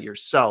outside of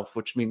yourself,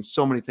 which means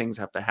so many things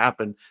have to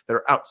happen that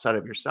are outside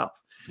of yourself.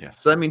 Yes.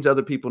 So that means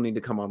other people need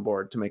to come on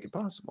board to make it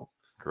possible.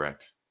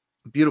 Correct.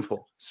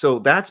 Beautiful. So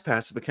that's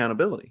passive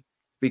accountability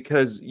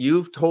because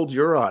you've told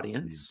your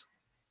audience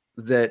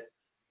that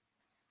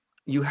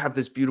you have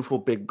this beautiful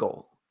big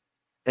goal.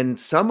 And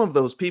some of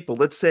those people,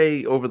 let's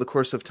say over the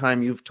course of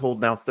time, you've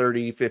told now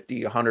 30,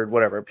 50, 100,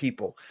 whatever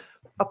people,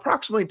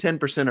 approximately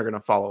 10% are going to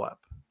follow up.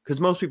 Because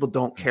most people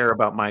don't care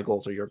about my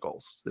goals or your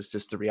goals. It's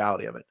just the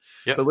reality of it.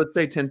 Yep. But let's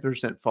say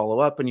 10% follow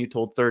up and you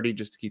told 30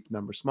 just to keep the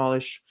number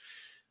smallish.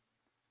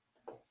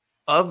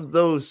 Of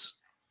those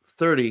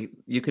 30,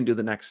 you can do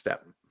the next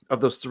step.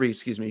 Of those 3,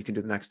 you can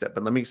do the next step.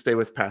 But let me stay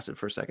with passive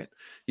for a second.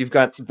 You've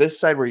got this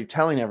side where you're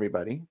telling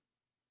everybody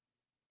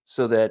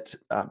so that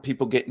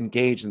people get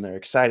engaged and they're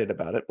excited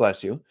about it.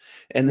 Bless you.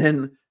 And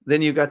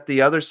then you got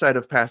the other side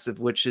of passive,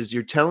 which is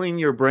you're telling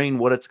your brain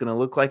what it's going to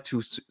look like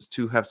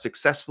to have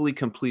successfully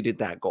completed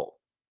that goal.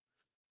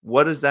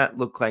 What does that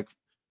look like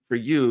for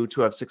you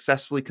to have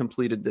successfully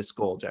completed this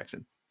goal,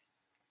 Jackson?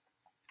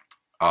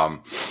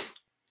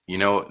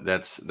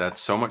 That's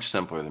so much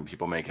simpler than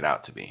people make it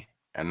out to be.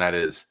 And that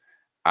is,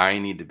 I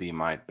need to be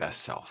my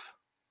best self.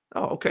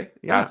 Oh, okay.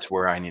 Yeah. That's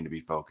where I need to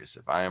be focused.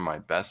 If I am my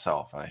best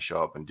self and I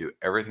show up and do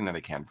everything that I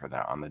can for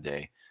that on the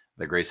day,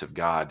 the grace of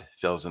God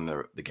fills in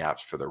the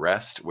gaps for the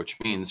rest, which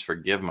means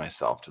forgive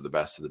myself to the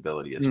best of the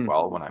ability as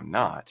well when I'm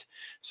not,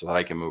 so that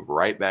I can move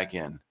right back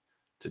in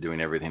to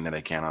doing everything that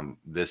I can on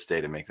this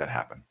day to make that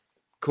happen.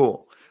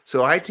 Cool.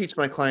 So I teach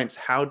my clients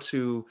how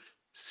to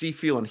see,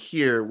 feel, and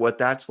hear what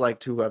that's like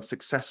to have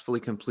successfully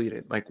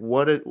completed. Like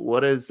what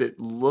does it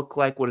look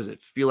like? What does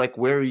it feel like?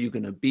 Where are you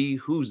going to be?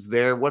 Who's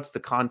there? What's the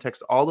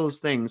context? All those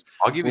things.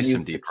 I'll give you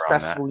some deeper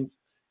on that.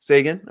 Say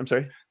again. I'm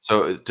sorry.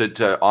 So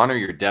to honor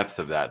your depth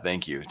of that,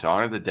 thank you. To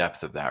honor the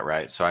depth of that,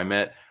 right? So I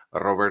met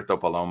Roberto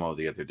Palomo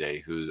the other day,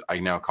 who I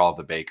now call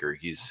the Baker.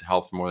 He's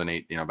helped more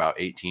than about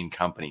 18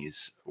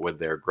 companies with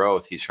their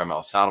growth. He's from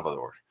El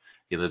Salvador.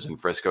 He lives in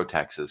Frisco,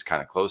 Texas,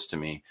 kind of close to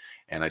me.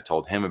 And I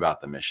told him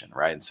about the mission,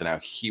 right? And so now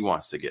he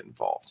wants to get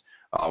involved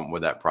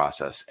with that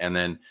process. And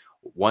then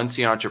once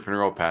the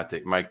entrepreneurial path,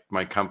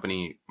 my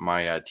company,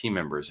 my team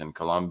members in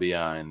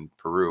Colombia and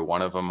Peru,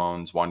 one of them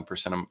owns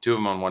 1%, two of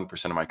them own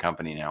 1% of my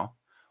company now.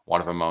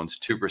 One of them owns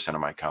 2%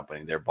 of my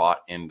company. They're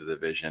bought into the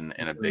vision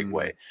in a big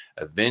way.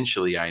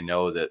 Eventually, I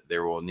know that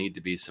there will need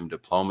to be some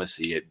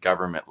diplomacy at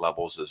government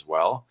levels as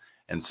well.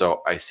 And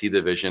so I see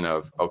the vision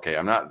of, okay,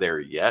 I'm not there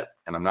yet,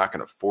 and I'm not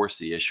going to force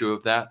the issue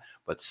of that,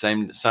 but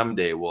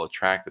someday we'll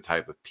attract the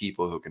type of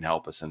people who can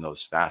help us in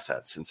those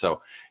facets. And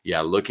so,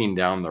 yeah, looking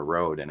down the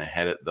road and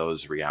ahead at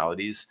those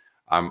realities,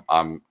 I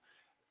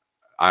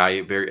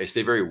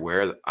stay very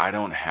aware that I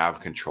don't have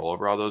control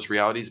over all those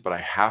realities, but I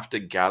have to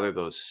gather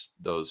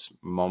those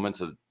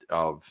moments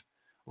of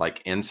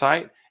like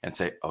insight and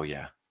say, oh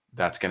yeah,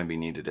 that's going to be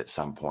needed at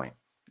some point.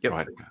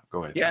 Yep.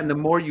 Go ahead. Yeah. And the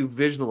more you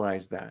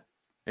visualize that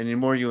and the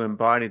more you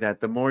embody that,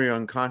 the more your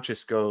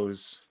unconscious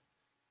goes,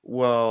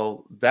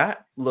 well,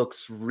 that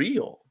looks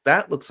real.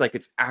 That looks like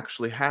it's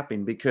actually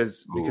happening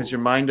because your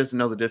mind doesn't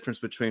know the difference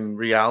between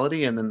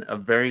reality and then a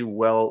very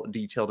well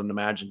detailed and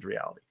imagined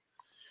reality.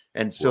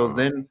 And so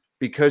then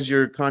because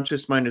your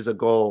conscious mind is a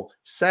goal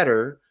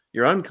setter,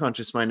 your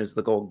unconscious mind is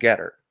the goal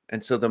getter.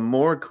 And so the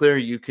more clear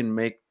you can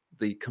make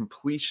the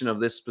completion of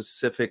this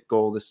specific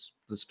goal,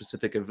 the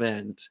specific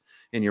event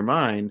in your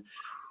mind,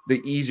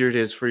 the easier it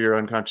is for your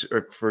unconscious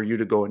or for you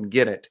to go and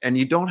get it. And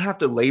you don't have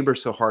to labor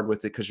so hard with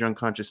it because your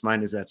unconscious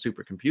mind is that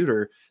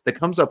supercomputer that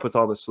comes up with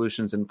all the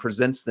solutions and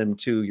presents them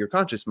to your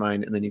conscious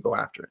mind, and then you go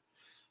after it.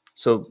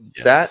 So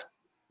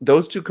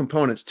those two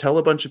components, tell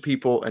a bunch of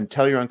people and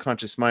tell your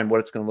unconscious mind what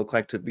it's going to look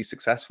like to be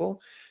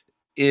successful,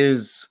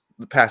 is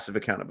the passive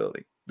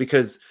accountability,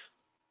 because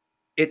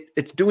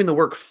it's doing the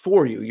work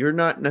for you. You're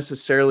not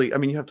necessarily, I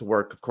mean, you have to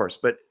work, of course,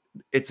 but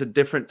it's a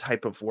different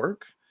type of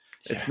work.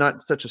 Yeah. It's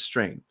not such a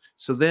strain.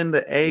 So then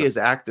the A is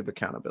active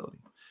accountability.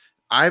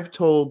 I've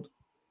told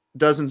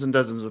dozens and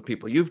dozens of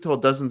people, you've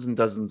told dozens and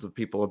dozens of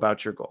people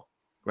about your goal,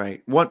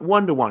 right?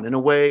 One to one in a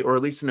way, or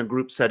at least in a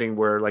group setting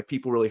where like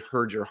people really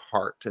heard your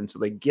heart. And so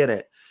they get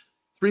it.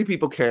 3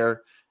 people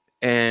care,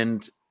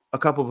 and a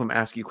couple of them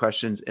ask you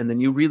questions, and then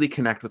you really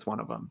connect with one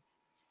of them.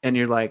 And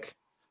you're like,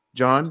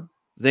 John,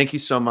 thank you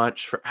so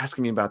much for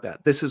asking me about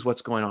that. This is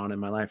what's going on in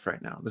my life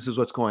right now. This is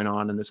what's going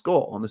on in this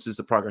goal, and this is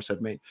the progress I've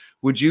made.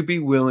 Would you be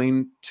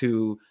willing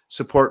to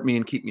support me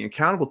and keep me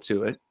accountable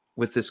to it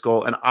with this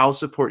goal? And I'll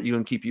support you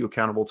and keep you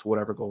accountable to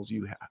whatever goals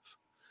you have,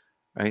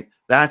 right?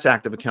 That's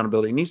active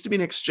accountability. It needs to be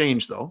an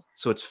exchange, though,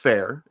 so it's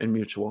fair and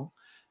mutual.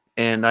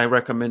 And I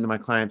recommend to my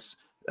clients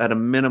at a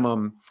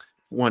minimum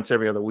once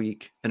every other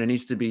week, and it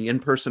needs to be in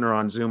person or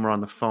on Zoom or on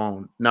the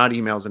phone, not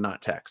emails and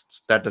not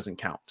texts. That doesn't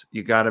count.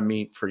 You got to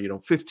meet for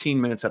 15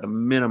 minutes at a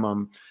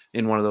minimum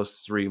in one of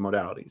those 3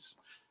 modalities.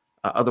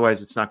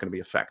 Otherwise, it's not going to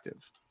be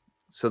effective.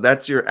 So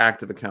that's your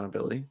active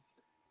accountability.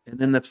 And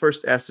then the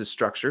first S is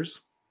structures.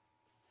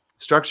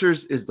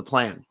 Structures is the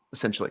plan,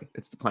 essentially.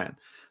 It's the plan.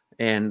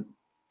 And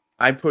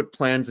I put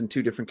plans in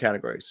 2 different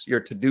categories.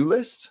 Your to-do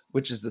list,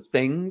 which is the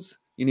things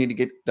you need to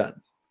get done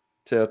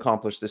to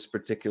accomplish this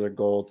particular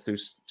goal,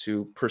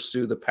 to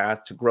pursue the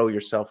path, to grow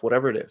yourself,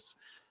 whatever it is.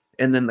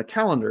 And then the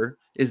calendar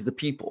is the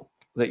people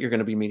that you're going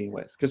to be meeting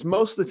with. Because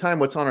most of the time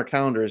what's on our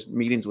calendar is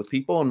meetings with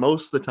people. And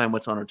most of the time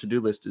what's on our to-do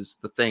list is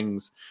the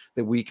things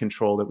that we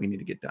control that we need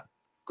to get done.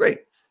 Great.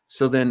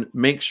 So then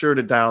make sure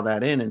to dial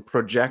that in and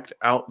project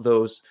out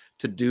those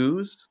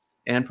to-dos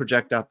and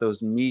project out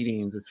those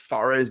meetings as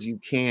far as you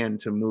can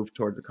to move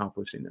towards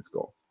accomplishing this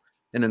goal.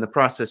 And in the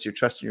process, you're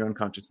trusting your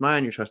unconscious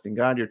mind, you're trusting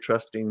God, you're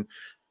trusting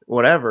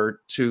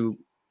whatever to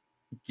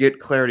get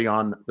clarity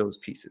on those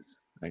pieces,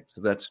 right? So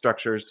that's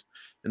structures.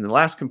 And the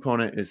last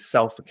component is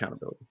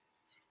self-accountability.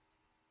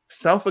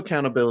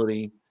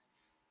 Self-accountability.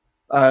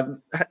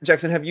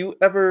 Jackson, have you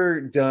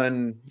ever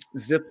done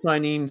zip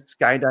lining,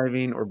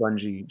 skydiving, or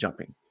bungee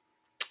jumping?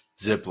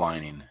 Zip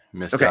lining.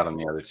 Missed out on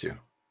the other 2.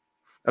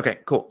 Okay,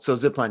 cool. So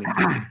zip lining.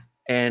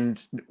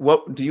 And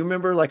what do you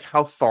remember, like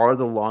how far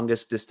the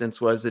longest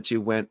distance was that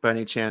you went by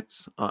any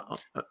chance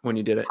when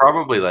you did it?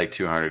 Probably like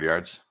 200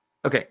 yards.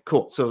 Okay,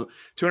 cool. So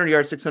 200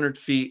 yards, 600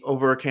 feet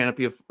over a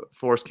canopy of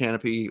forest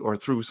canopy, or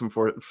through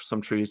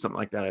some trees, something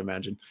like that, I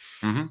imagine.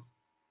 Mm-hmm.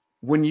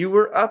 When you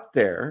were up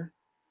there,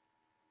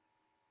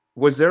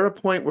 was there a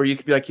point where you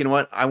could be like, you know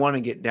what? I want to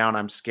get down.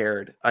 I'm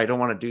scared. I don't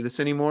want to do this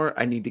anymore.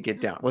 I need to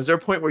get down. Was there a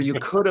point where you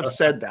could have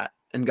said that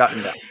and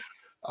gotten down?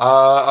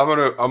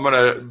 I'm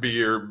gonna be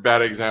your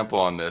bad example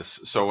on this.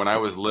 So when I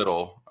was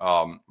little,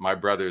 my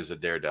brother's a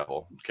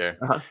daredevil, okay,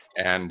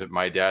 and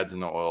my dad's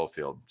in the oil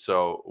field.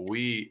 So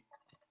we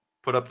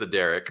put up the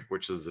derrick,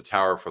 which is the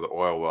tower for the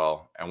oil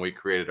well, and we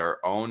created our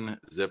own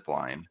zip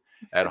line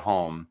at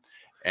home.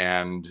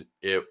 And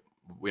it,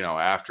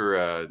 after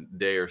a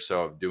day or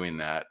so of doing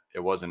that, it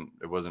wasn't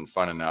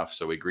fun enough.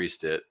 So we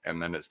greased it, and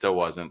then it still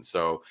wasn't.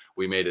 So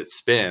we made it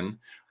spin,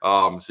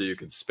 so you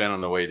could spin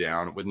on the way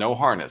down with no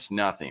harness,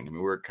 nothing. I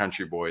mean, we're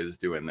country boys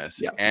doing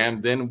this. Yeah.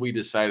 And then we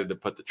decided to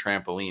put the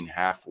trampoline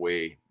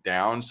halfway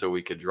down so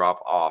we could drop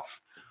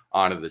off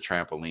onto the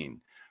trampoline.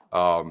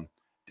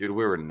 Dude,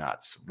 we were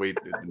nuts.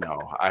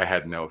 I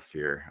had no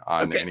fear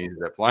on any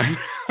zip line.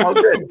 All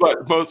good.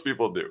 But most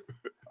people do.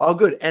 All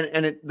good.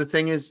 And the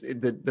thing is,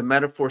 the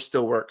metaphor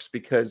still works,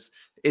 because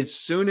as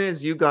soon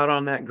as you got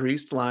on that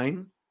greased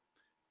line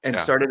and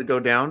started to go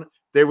down,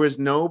 there was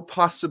no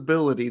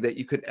possibility that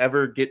you could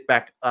ever get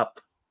back up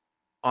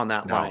on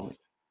that No, line.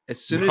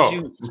 As soon as no,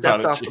 you not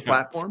stepped a off the chance.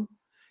 platform,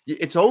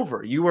 it's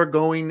over. You're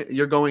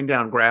going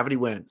down. Gravity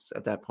wins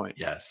at that point.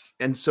 Yes.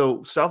 And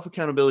so self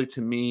accountability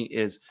to me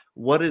is,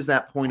 what is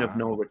that point of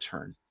no Wow.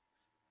 return?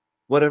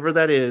 Whatever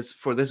that is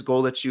for this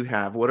goal that you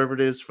have, whatever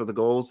it is for the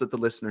goals that the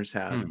listeners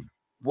have, Hmm.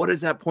 what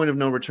is that point of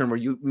no return where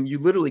you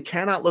literally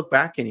cannot look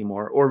back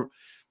anymore? Or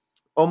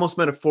almost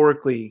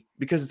metaphorically,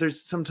 because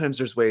sometimes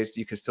there's ways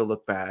you can still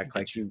look I back. get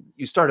Like you.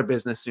 you start a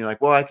business and you're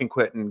like, well, I can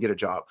quit and get a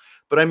job.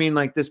 But I mean,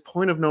 like this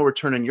point of no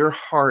return in your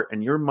heart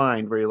and your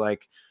mind where you're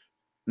like,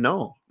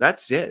 no,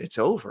 that's it. It's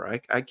over.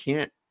 I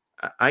can't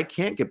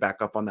get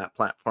back up on that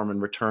platform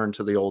and return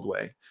to the old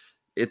way.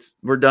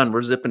 We're done.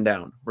 We're zipping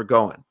down. We're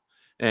going.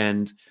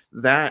 And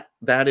that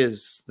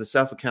is the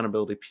self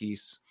accountability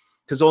piece,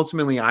 because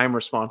ultimately I'm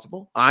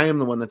responsible. I am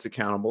the one that's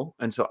accountable.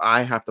 And so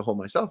I have to hold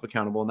myself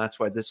accountable. And that's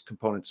why this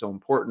component's so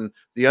important.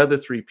 The other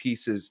three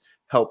pieces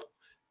help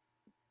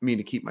me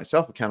to keep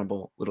myself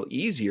accountable a little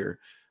easier.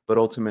 But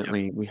Yep.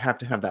 ultimately, we have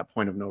to have that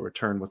point of no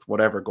return with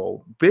whatever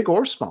goal, big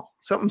or small.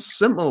 Something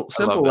simple, I love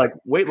simple that. like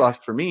weight loss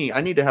for me.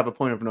 I need to have a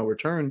point of no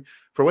return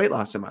for weight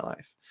loss in my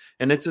life.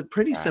 And it's a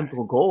pretty Right.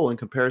 simple goal in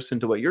comparison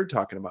to what you're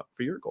talking about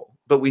for your goal.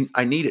 But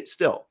I need it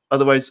still.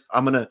 Otherwise,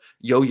 I'm gonna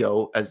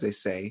yo-yo, as they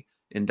say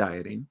in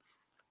dieting,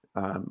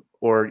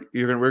 or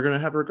we're gonna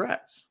have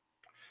regrets.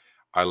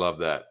 I love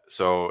that.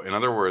 So, in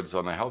other words,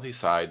 on the healthy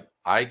side,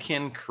 I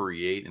can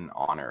create and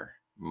honor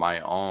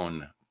my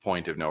own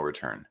point of no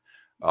return.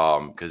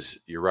 Because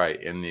you're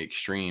right, in the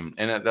extreme,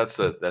 and that's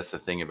the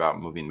thing about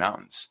moving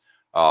mountains.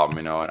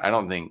 And I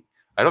don't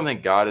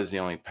think God is the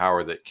only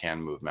power that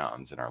can move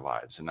mountains in our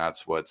lives, and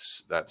that's what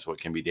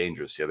can be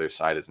dangerous. The other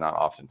side is not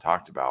often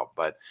talked about,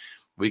 but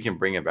we can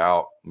bring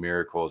about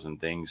miracles and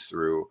things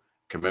through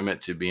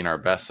commitment to being our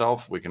best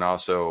self. We can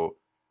also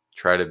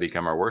try to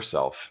become our worst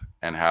self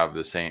and have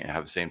the same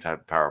type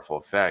of powerful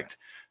effect.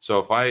 So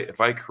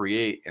if I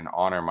create and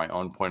honor my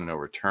own point of no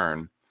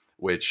return,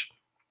 which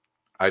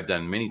I've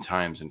done many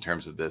times in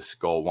terms of this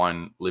goal: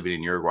 one, living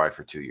in Uruguay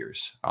for 2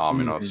 years,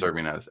 Mhm.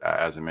 serving as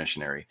a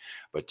missionary;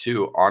 but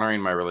two, honoring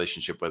my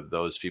relationship with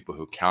those people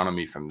who count on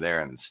me from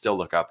there and still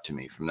look up to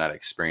me from that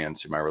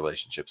experience through my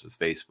relationships with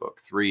Facebook.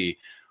 Three,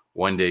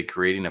 one day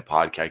creating a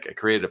podcast. I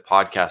created a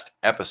podcast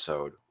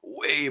episode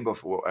way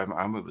before it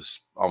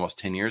was almost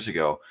 10 years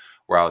ago,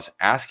 where I was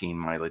asking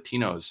my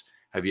Latinos,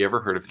 have you ever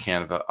heard of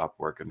Canva,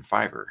 Upwork, and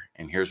Fiverr?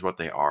 And here's what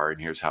they are,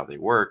 and here's how they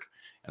work.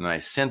 And then I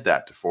sent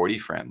that to 40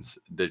 friends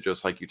that,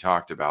 just like you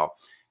talked about,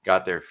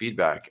 got their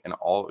feedback, and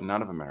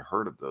none of them had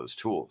heard of those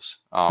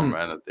tools, Hmm.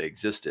 and that they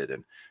existed.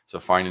 And so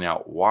finding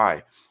out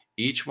why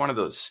each one of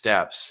those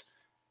steps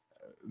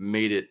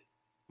made it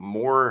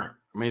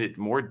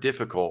more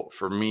difficult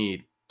for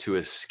me to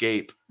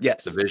escape the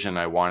Yes. vision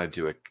I wanted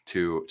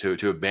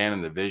to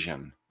abandon the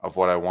vision of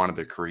what I wanted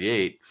to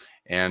create,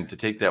 and to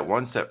take that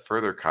one step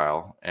further,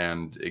 Kyle.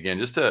 And again,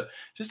 just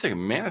to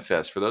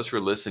manifest for those who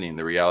are listening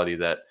the reality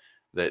that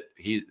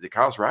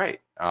Kyle's right.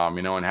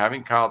 And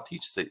having Kyle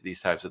teach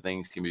these types of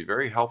things can be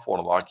very helpful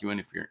to lock you in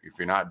if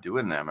you're not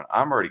doing them. And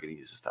I'm already going to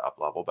use this to up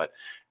level, but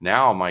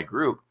now my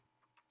group,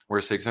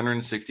 we're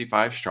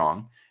 665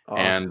 strong,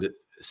 Awesome. and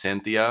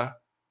Cynthia,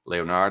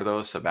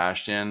 Leonardo,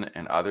 Sebastian,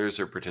 and others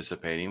are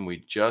participating.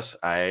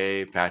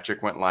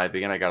 Patrick went live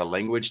again. I got a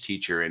language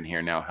teacher in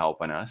here now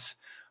helping us.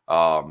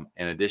 In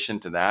addition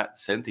to that,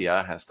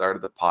 Cynthia has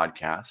started the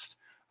podcast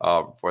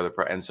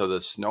and so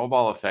the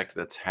snowball effect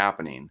that's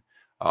happening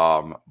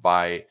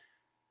by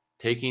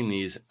taking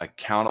these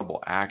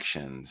accountable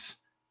actions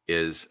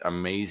is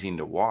amazing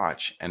to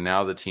watch. And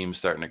now the team's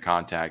starting to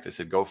contact. I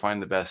said, go find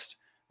the best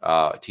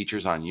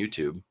teachers on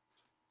YouTube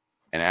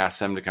and ask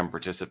them to come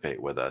participate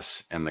with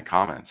us in the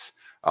comments,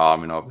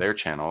 of their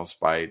channels,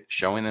 by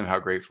showing them how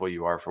grateful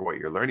you are for what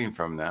you're learning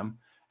from them.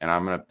 And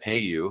I'm going to pay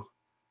you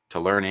to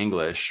learn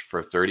English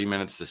for 30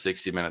 minutes to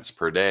 60 minutes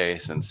per day,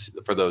 since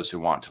for those who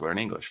want to learn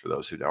English. For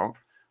those who don't,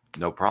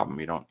 no problem.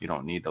 You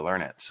don't need to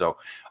learn it. So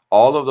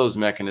all of those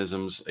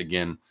mechanisms,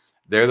 again,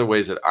 they're the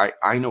ways that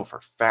I know for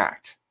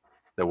fact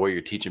that what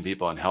you're teaching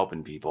people and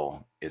helping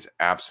people is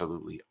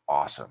absolutely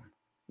awesome.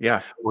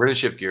 Yeah. We're going to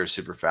shift gears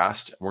super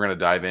fast. We're going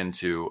to dive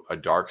into a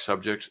dark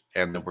subject,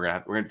 and then we're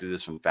going to do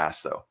this one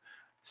fast though.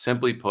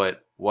 Simply put,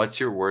 what's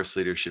your worst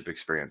leadership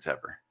experience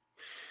ever?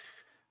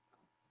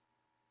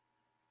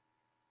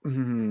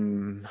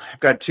 I've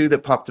got two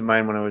that popped in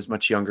mind when I was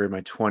much younger, in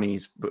my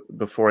 20s,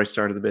 before I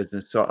started the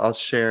business. So I'll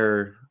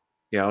share.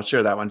 Yeah, I'll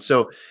share that one.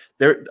 So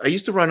I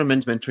used to run a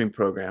men's mentoring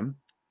program,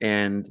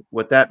 and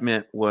what that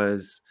meant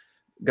was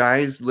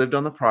guys lived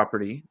on the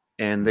property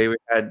and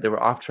Mm. they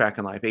were off track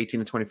in life,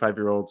 18 to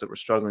 25-year-olds that were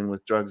struggling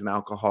with drugs and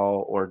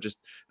alcohol or just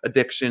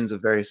addictions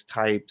of various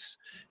types.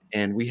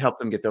 And we helped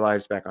them get their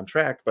lives back on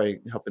track by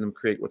helping them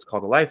create what's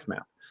called a life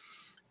map.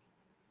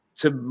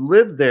 To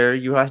live there,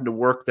 you had to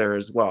work there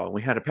as well.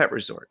 We had a pet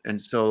resort, and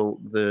so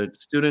the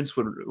students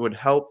would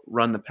help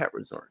run the pet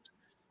resort.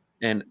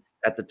 And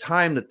at the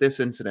time that this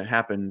incident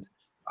happened,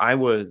 I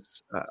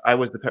was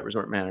the pet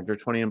resort manager,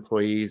 20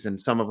 employees, and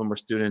some of them were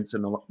students,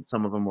 and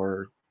some of them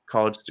were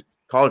college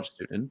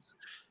students.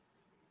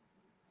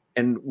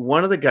 And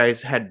one of the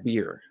guys had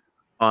beer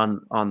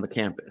on the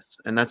campus,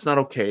 and that's not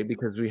okay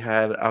because we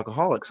had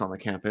alcoholics on the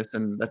campus,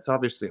 and that's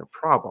obviously a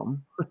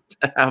problem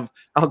to have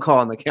alcohol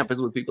on the campus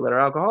with people that are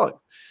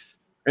alcoholics.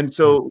 And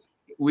so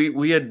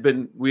we had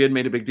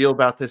made a big deal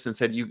about this and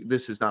said,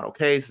 this is not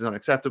okay, this is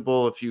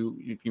unacceptable. If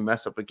you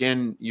mess up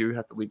again, you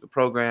have to leave the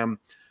program.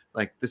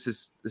 Like this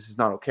is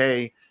not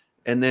okay.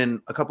 And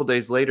then a couple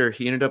days later,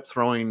 he ended up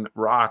throwing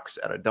rocks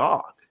at a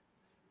dog.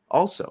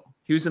 Also,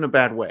 he was in a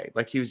bad way.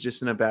 Like he was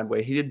just in a bad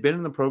way. He had been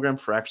in the program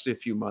for actually a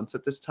few months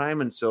at this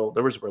time, and so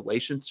there was a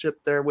relationship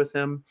there with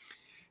him.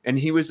 And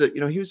he was an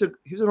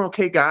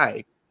okay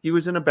guy. He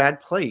was in a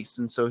bad place,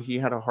 and so he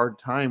had a hard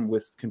time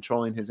with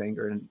controlling his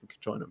anger and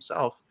controlling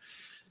himself.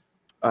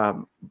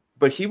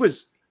 But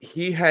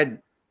he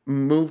had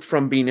moved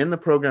from being in the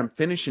program,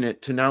 finishing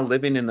it, to now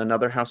living in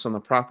another house on the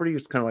property.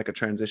 It's kind of like a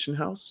transition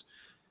house.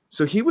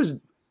 So he was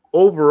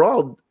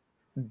overall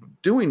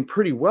doing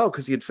pretty well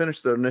because he had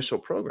finished the initial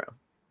program.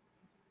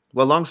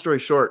 Well, long story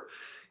short,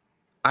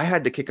 I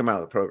had to kick him out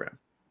of the program.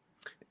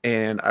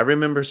 And I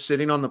remember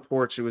sitting on the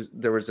porch.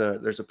 There's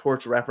a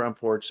porch, wraparound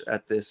porch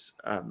at this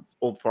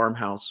old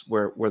farmhouse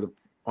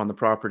on the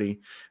property.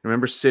 I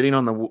remember sitting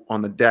on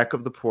the deck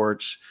of the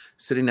porch,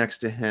 sitting next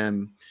to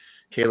him.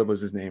 Caleb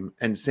was his name,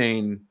 and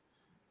saying,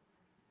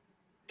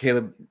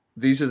 "Caleb,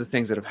 these are the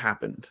things that have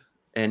happened,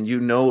 and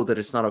you know that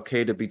it's not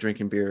okay to be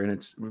drinking beer, and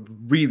it's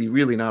really,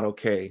 really not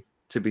okay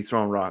to be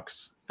throwing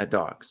rocks at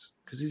dogs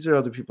because these are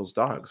other people's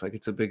dogs. Like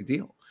it's a big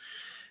deal."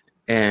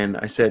 And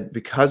I said,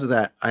 because of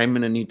that, I'm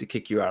going to need to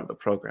kick you out of the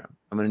program.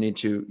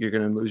 You're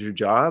going to lose your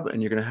job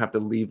and you're going to have to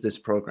leave this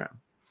program.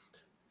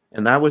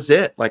 And that was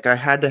it. Like I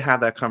had to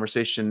have that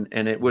conversation.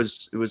 And it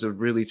was a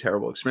really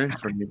terrible experience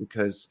for me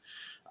because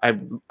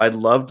I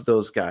loved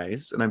those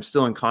guys and I'm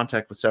still in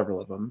contact with several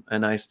of them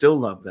and I still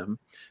love them,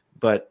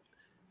 but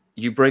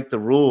you break the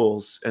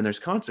rules and there's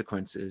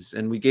consequences.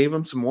 And we gave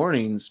him some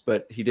warnings,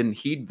 but he didn't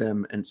heed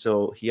them. And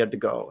so he had to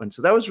go. And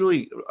so that was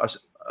really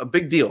a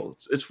big deal.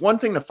 It's one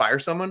thing to fire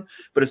someone,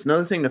 but it's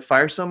another thing to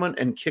fire someone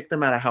and kick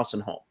them out of house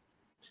and home.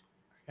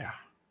 Yeah.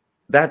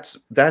 That's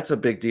a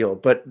big deal.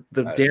 But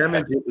the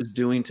damage it was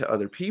doing to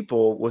other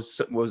people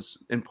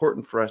was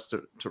important for us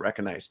to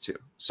recognize too.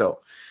 So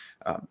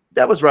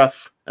that was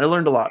rough. And I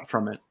learned a lot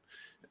from it.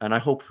 And I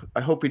hope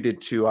he did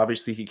too.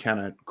 Obviously he kind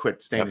of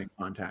quit staying in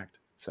contact.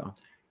 So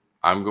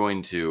I'm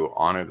going to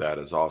honor that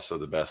as also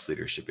the best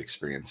leadership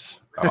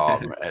experience.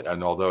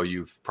 And although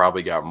you've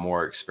probably got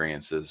more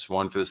experiences,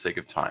 one, for the sake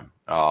of time,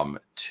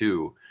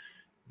 two,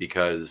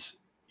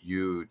 because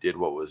you did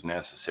what was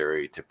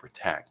necessary to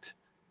protect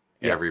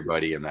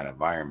everybody in that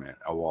environment.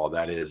 While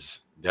that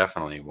is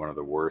definitely one of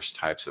the worst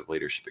types of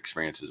leadership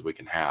experiences we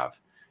can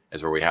have,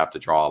 is where we have to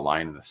draw a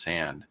line in the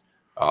sand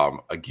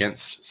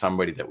against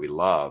somebody that we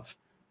love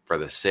for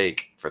the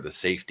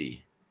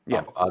safety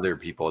of other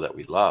people that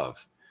we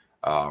love.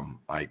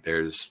 Like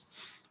there's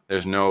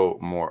no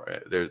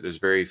more, there's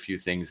very few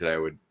things that I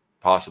would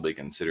possibly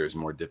consider as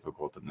more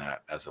difficult than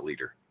that as a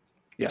leader.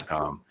 Yeah.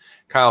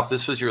 Kyle, if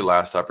this was your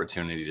last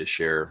opportunity to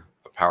share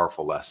a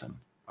powerful lesson,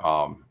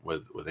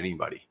 with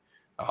anybody,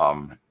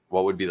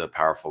 what would be the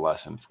powerful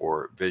lesson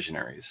for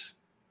visionaries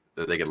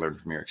that they could learn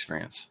from your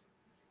experience?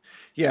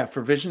 Yeah.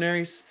 For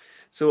visionaries.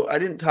 So I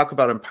didn't talk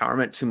about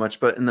empowerment too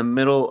much, but in the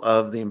middle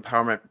of the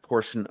empowerment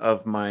portion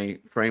of my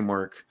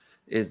framework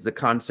is the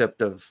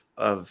concept of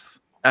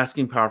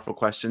asking powerful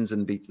questions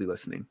and deeply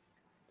listening.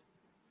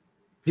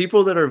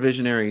 People that are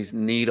visionaries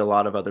need a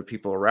lot of other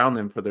people around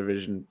them for their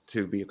vision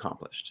to be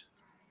accomplished.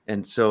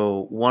 And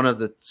so one of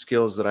the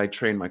skills that I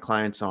train my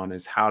clients on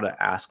is how to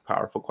ask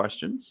powerful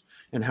questions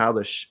and how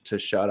to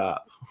shut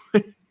up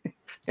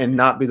and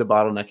not be the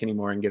bottleneck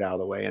anymore and get out of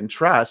the way and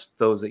trust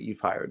those that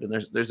you've hired. And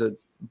there's a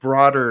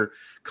broader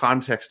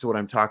context to what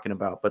I'm talking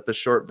about, but the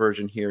short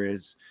version here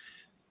is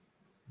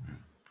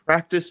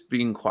practice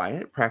being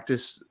quiet,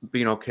 practice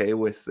being okay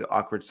with the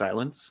awkward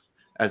silence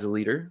as a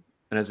leader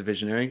and as a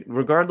visionary,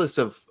 regardless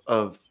of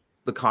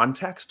the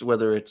context,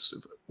 whether it's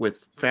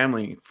with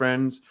family,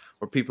 friends,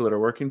 or people that are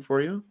working for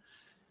you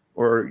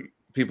or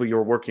people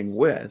you're working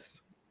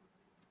with.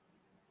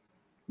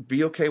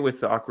 Be okay with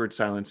the awkward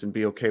silence and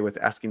be okay with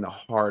asking the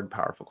hard,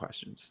 powerful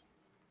questions.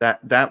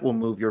 That will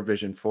move your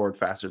vision forward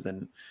faster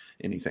than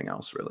anything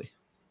else, really.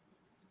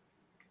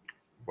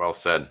 Well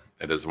said.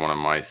 It is one of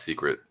my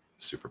secret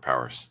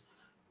superpowers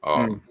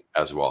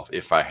as well.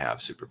 If I have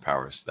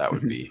superpowers, that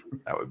would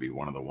be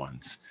one of the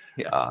ones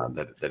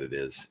that it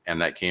is.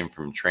 And that came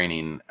from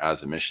training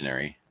as a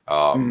missionary.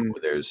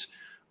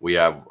 We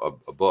have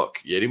a book.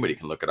 Anybody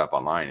can look it up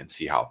online and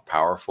see how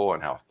powerful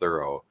and how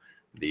thorough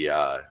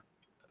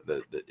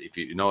if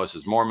you know us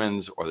as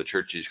Mormons or the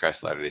Church of Jesus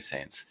Christ of Latter-day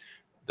Saints,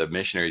 the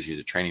missionaries use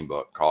a training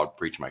book called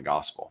Preach My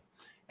Gospel.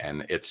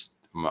 And it's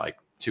like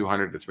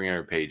 200 to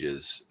 300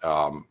 pages,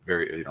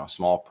 very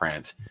small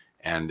print,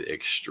 and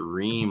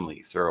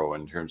extremely thorough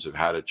in terms of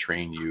how to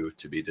train you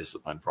to be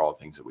disciplined for all the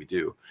things that we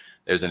do.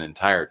 There's an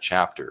entire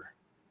chapter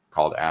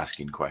called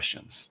Asking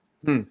Questions.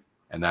 Hmm.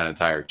 And that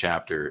entire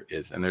chapter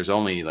and there's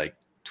only like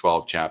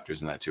 12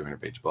 chapters in that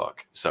 200-page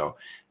book. So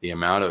the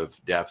amount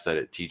of depth that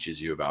it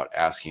teaches you about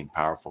asking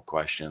powerful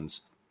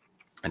questions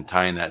and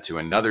tying that to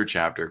another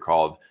chapter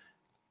called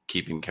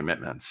Keeping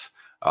Commitments.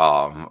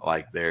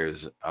 Like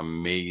there's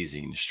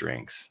amazing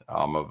strength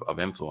of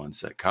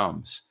influence that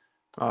comes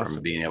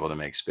from being able to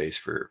make space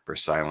for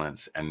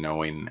silence and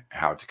knowing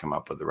how to come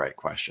up with the right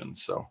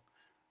questions. So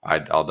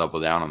I'll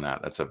double down on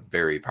that. That's a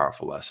very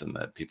powerful lesson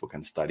that people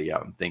can study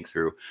out and think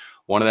through.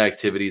 One of the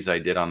activities I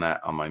did on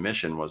my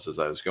mission was, as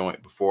I was going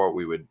before,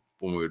 when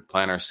we would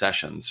plan our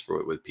sessions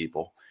with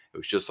people, it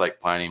was just like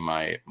planning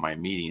my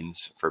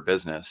meetings for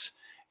business.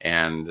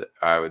 And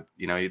I would,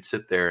 you'd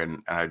sit there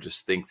and I would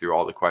just think through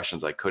all the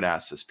questions I could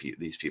ask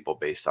these people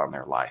based on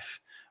their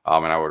life.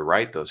 And I would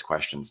write those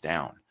questions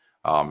down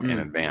in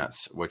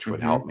advance, which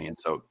would help me. And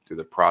so through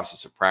the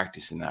process of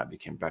practicing that, I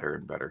became better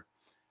and better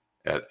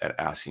at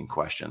asking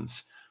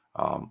questions,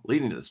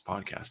 leading to this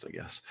podcast, I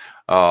guess.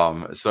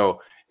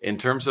 So in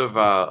terms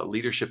of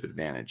leadership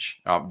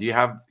advantage, do you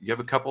have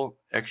a couple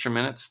extra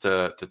minutes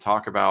to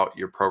talk about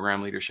your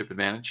program Leadership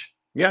Advantage?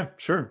 Yeah,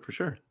 sure, for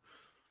sure.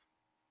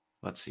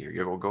 Let's see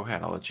here. Well, go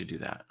ahead. I'll let you do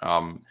that.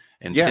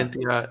 And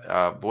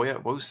Cynthia, voy a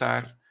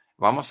usar,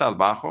 vamos al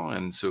bajo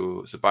en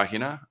su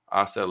página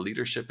hasta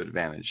Leadership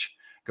Advantage.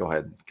 Go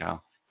ahead,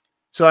 Kyle.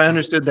 So I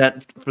understood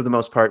that for the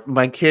most part.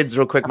 My kids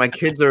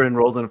are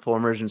enrolled in a full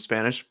immersion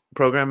Spanish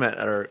program at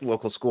our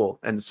local school.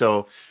 And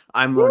so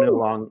I'm learning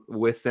along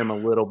with them a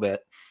little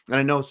bit. And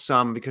I know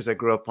some because I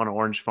grew up on an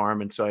orange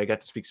farm. And so I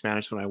got to speak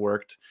Spanish when I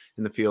worked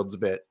in the fields a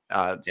bit.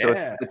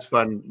 It's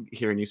fun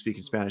hearing you speak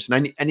in Spanish.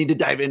 And I need to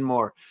dive in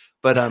more.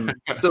 But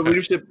so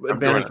Leadership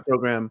Advantage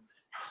program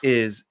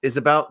is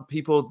about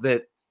people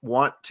that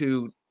want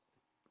to.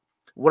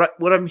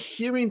 What I'm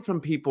hearing from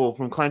people,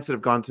 from clients that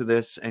have gone through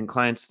this and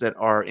clients that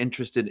are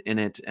interested in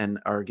it and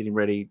are getting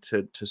ready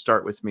to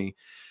start with me,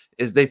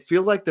 is they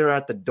feel like they're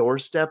at the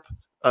doorstep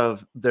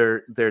of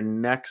their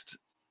next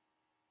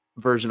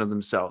version of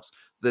themselves,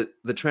 the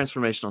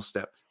transformational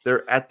step.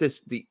 They're at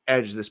the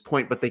edge, this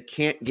point, but they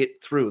can't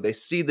get through. They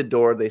see the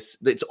door,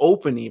 it's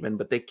open even,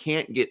 but they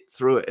can't get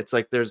through it. It's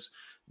like there's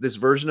this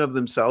version of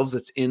themselves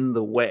that's in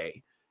the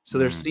way. So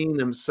they're seeing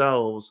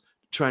themselves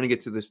trying to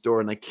get through this door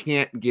and they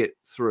can't get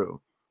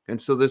through.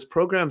 And so this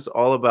program's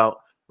all about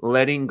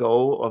letting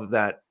go of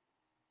that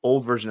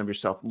old version of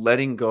yourself,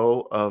 letting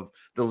go of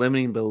the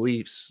limiting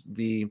beliefs,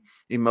 the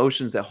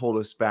emotions that hold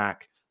us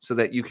back, so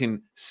that you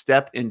can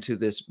step into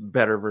this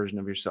better version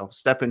of yourself,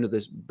 step into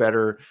this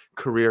better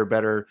career,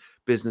 better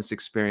business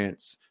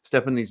experience,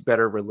 step in these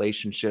better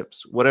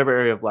relationships, whatever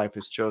area of life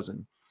is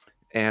chosen.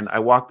 And I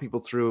walk people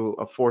through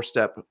a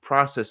 4-step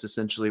process,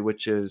 essentially,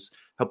 which is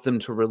help them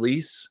to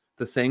release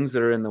the things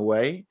that are in the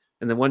way.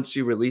 And then once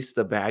you release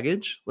the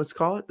baggage, let's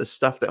call it, the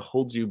stuff that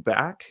holds you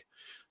back,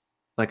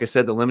 like I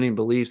said, the limiting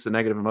beliefs, the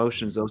negative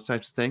emotions, those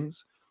types of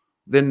things,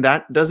 then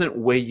that doesn't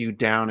weigh you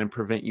down and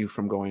prevent you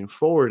from going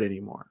forward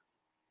anymore.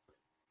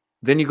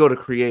 Then you go to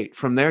create.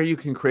 From there, you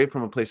can create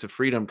from a place of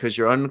freedom because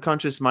your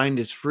unconscious mind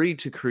is free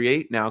to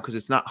create now because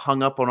it's not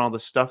hung up on all the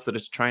stuff that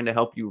it's trying to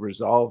help you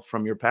resolve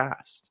from your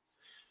past.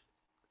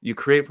 You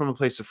create from a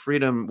place of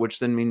freedom, which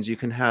then means you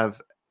can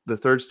have the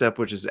 3rd step,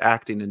 which is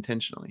acting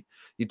intentionally.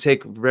 You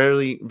take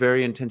very,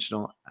 very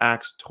intentional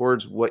acts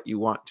towards what you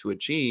want to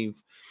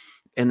achieve.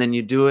 And then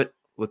you do it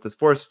with the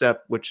 4th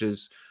step, which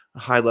is a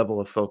high level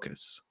of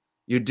focus.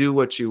 You do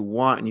what you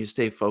want and you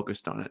stay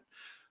focused on it.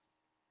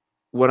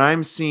 What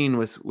I'm seeing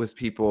with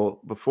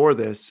people before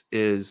this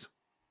is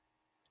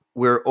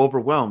we're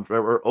overwhelmed, right?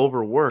 We're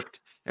overworked,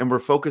 and we're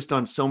focused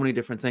on so many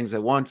different things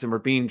at once, and we're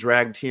being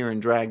dragged here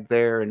and dragged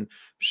there and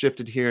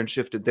shifted here and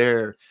shifted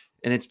there.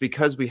 And it's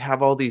because we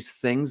have all these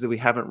things that we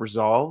haven't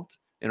resolved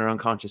in our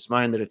unconscious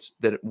mind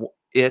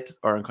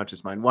our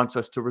unconscious mind wants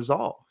us to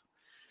resolve.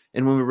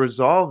 And when we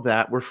resolve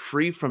that, we're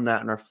free from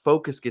that and our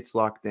focus gets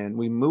locked in.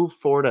 We move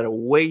forward at a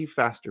way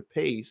faster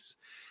pace,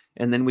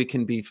 and then we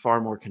can be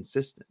far more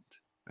consistent,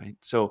 right?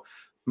 So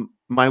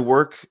my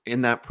work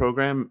in that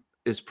program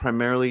is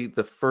primarily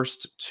the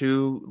first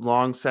 2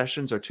 long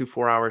sessions or 2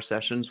 4-hour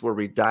sessions where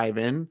we dive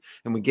in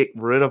and we get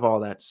rid of all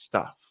that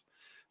stuff.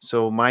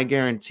 So my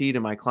guarantee to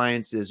my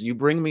clients is you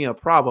bring me a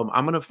problem,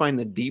 I'm going to find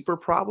the deeper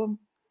problem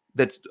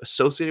that's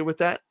associated with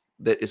that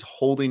is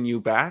holding you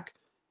back.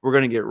 We're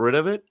going to get rid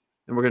of it,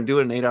 and we're going to do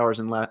it in 8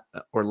 hours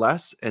or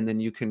less. And then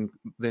you can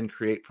then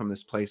create from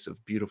this place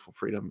of beautiful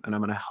freedom. And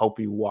I'm going to help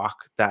you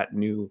walk that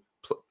new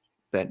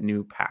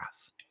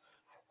path.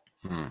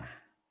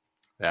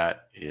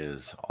 That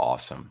is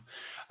awesome.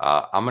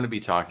 I'm going to be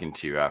talking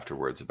to you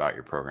afterwards about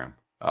your program.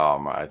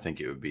 I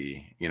think it would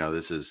be,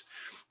 this is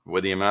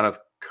with the amount of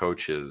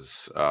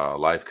coaches,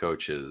 life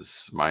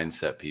coaches,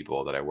 mindset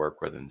people that I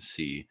work with and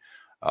see.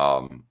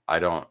 I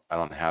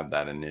don't have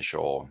that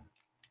initial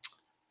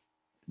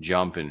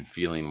jump in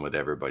feeling with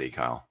everybody,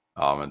 Kyle.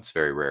 It's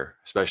very rare,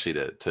 especially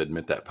to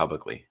admit that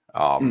publicly.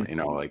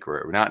 Like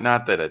we're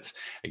not that it's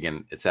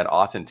that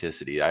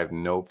authenticity. I have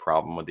no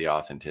problem with the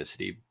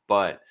authenticity,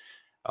 but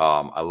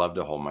I love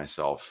to hold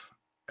myself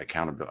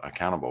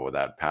accountable with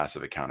that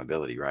passive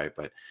accountability, right?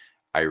 But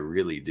I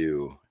really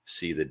do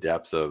see the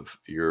depth of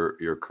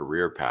your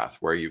career path,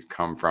 where you've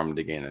come from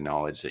to gain the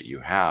knowledge that you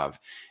have.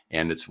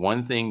 And it's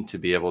one thing to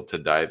be able to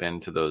dive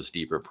into those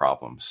deeper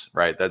problems,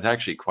 right? That's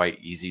actually quite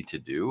easy to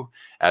do,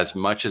 as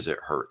much as it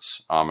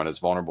hurts, and as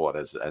vulnerable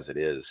as it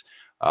is.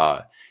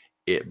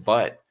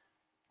 But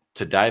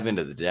to dive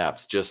into the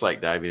depth, just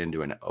like diving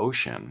into an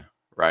ocean,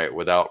 right?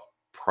 Without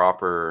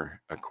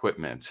proper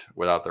equipment,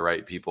 without the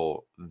right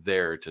people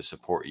there to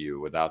support you,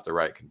 without the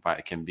right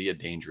it can be a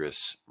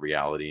dangerous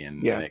reality,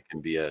 and it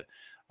can be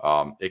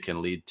it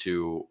can lead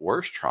to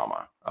worse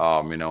trauma,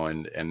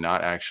 and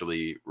not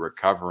actually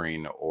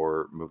recovering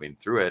or moving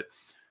through it.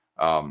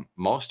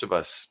 Most of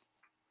us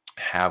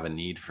have a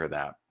need for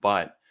that,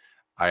 but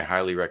I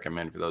highly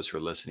recommend, for those who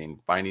are listening,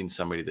 finding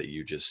somebody that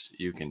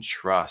you can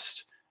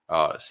trust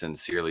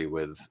sincerely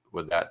with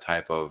that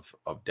type of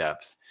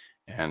depth.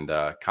 And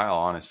Kyle,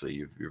 honestly,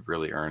 you've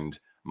really earned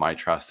my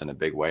trust in a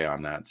big way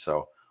on that.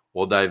 So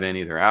we'll dive in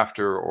either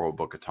after, or we'll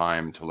book a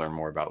time to learn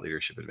more about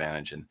Leadership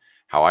Advantage and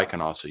how I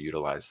can also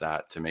utilize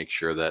that to make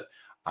sure that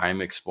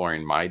I'm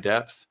exploring my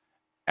depth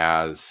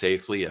as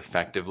safely,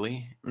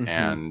 effectively,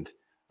 and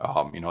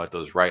at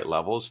those right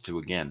levels to,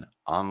 again,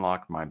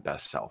 unlock my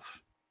best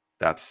self.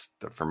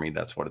 For me,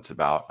 that's what it's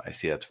about. I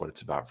see that's what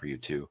it's about for you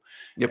too.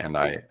 Yep. And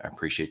I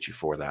appreciate you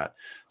for that.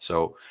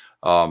 So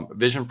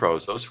Vision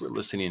Pros, those who are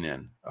listening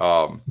in,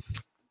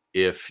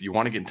 if you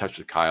want to get in touch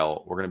with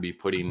Kyle, we're going to be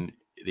putting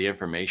the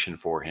information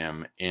for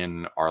him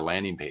in our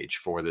landing page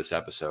for this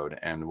episode.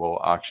 And we'll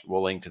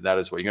link to that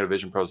as well. You can go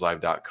to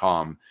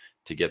visionproslive.com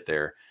to get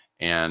there.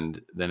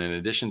 And then in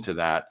addition to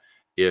that,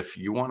 if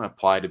you want to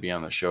apply to be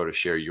on the show to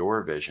share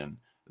your vision,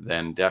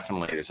 then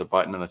definitely there's a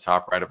button on the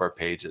top right of our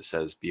page that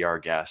says "Be Our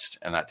Guest,"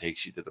 and that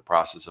takes you through the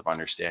process of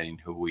understanding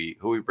who we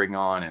bring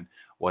on and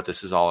what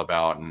this is all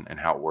about and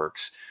how it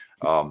works.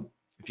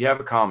 If you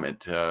have a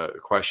comment, a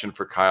question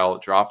for Kyle,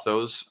 drop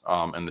those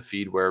in the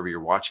feed wherever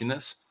you're watching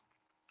this.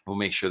 We'll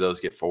make sure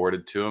those get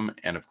forwarded to him,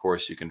 and of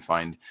course, you can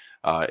find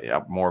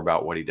more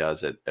about what he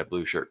does at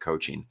Blue Shirt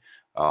Coaching.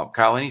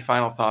 Kyle, any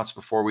final thoughts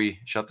before we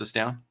shut this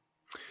down?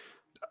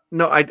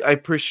 No, I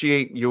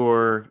appreciate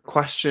your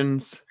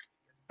questions.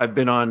 I've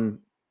been on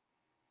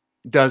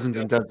dozens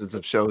and dozens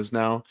of shows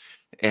now,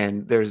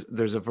 and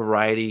there's a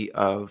variety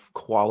of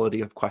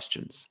quality of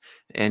questions.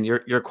 And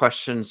your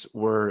questions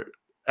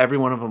every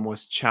one of them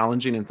was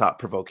challenging and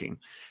thought-provoking,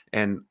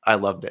 and I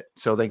loved it.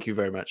 So thank you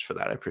very much for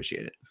that. I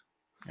appreciate it.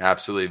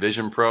 Absolutely.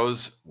 Vision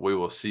Pros, we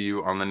will see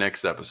you on the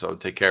next episode.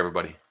 Take care,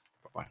 everybody.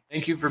 Bye-bye.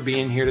 Thank you for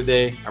being here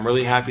today. I'm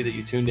really happy that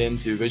you tuned in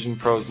to Vision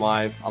Pros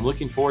Live. I'm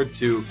looking forward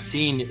to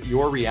seeing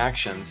your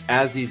reactions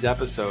as these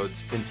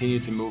episodes continue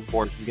to move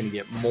forward. This is going to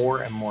get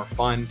more and more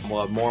fun. We'll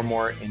have more and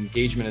more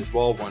engagement as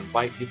well. We'll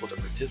invite people to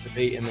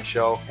participate in the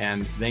show.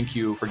 And thank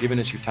you for giving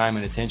us your time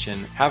and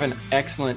attention. Have an excellent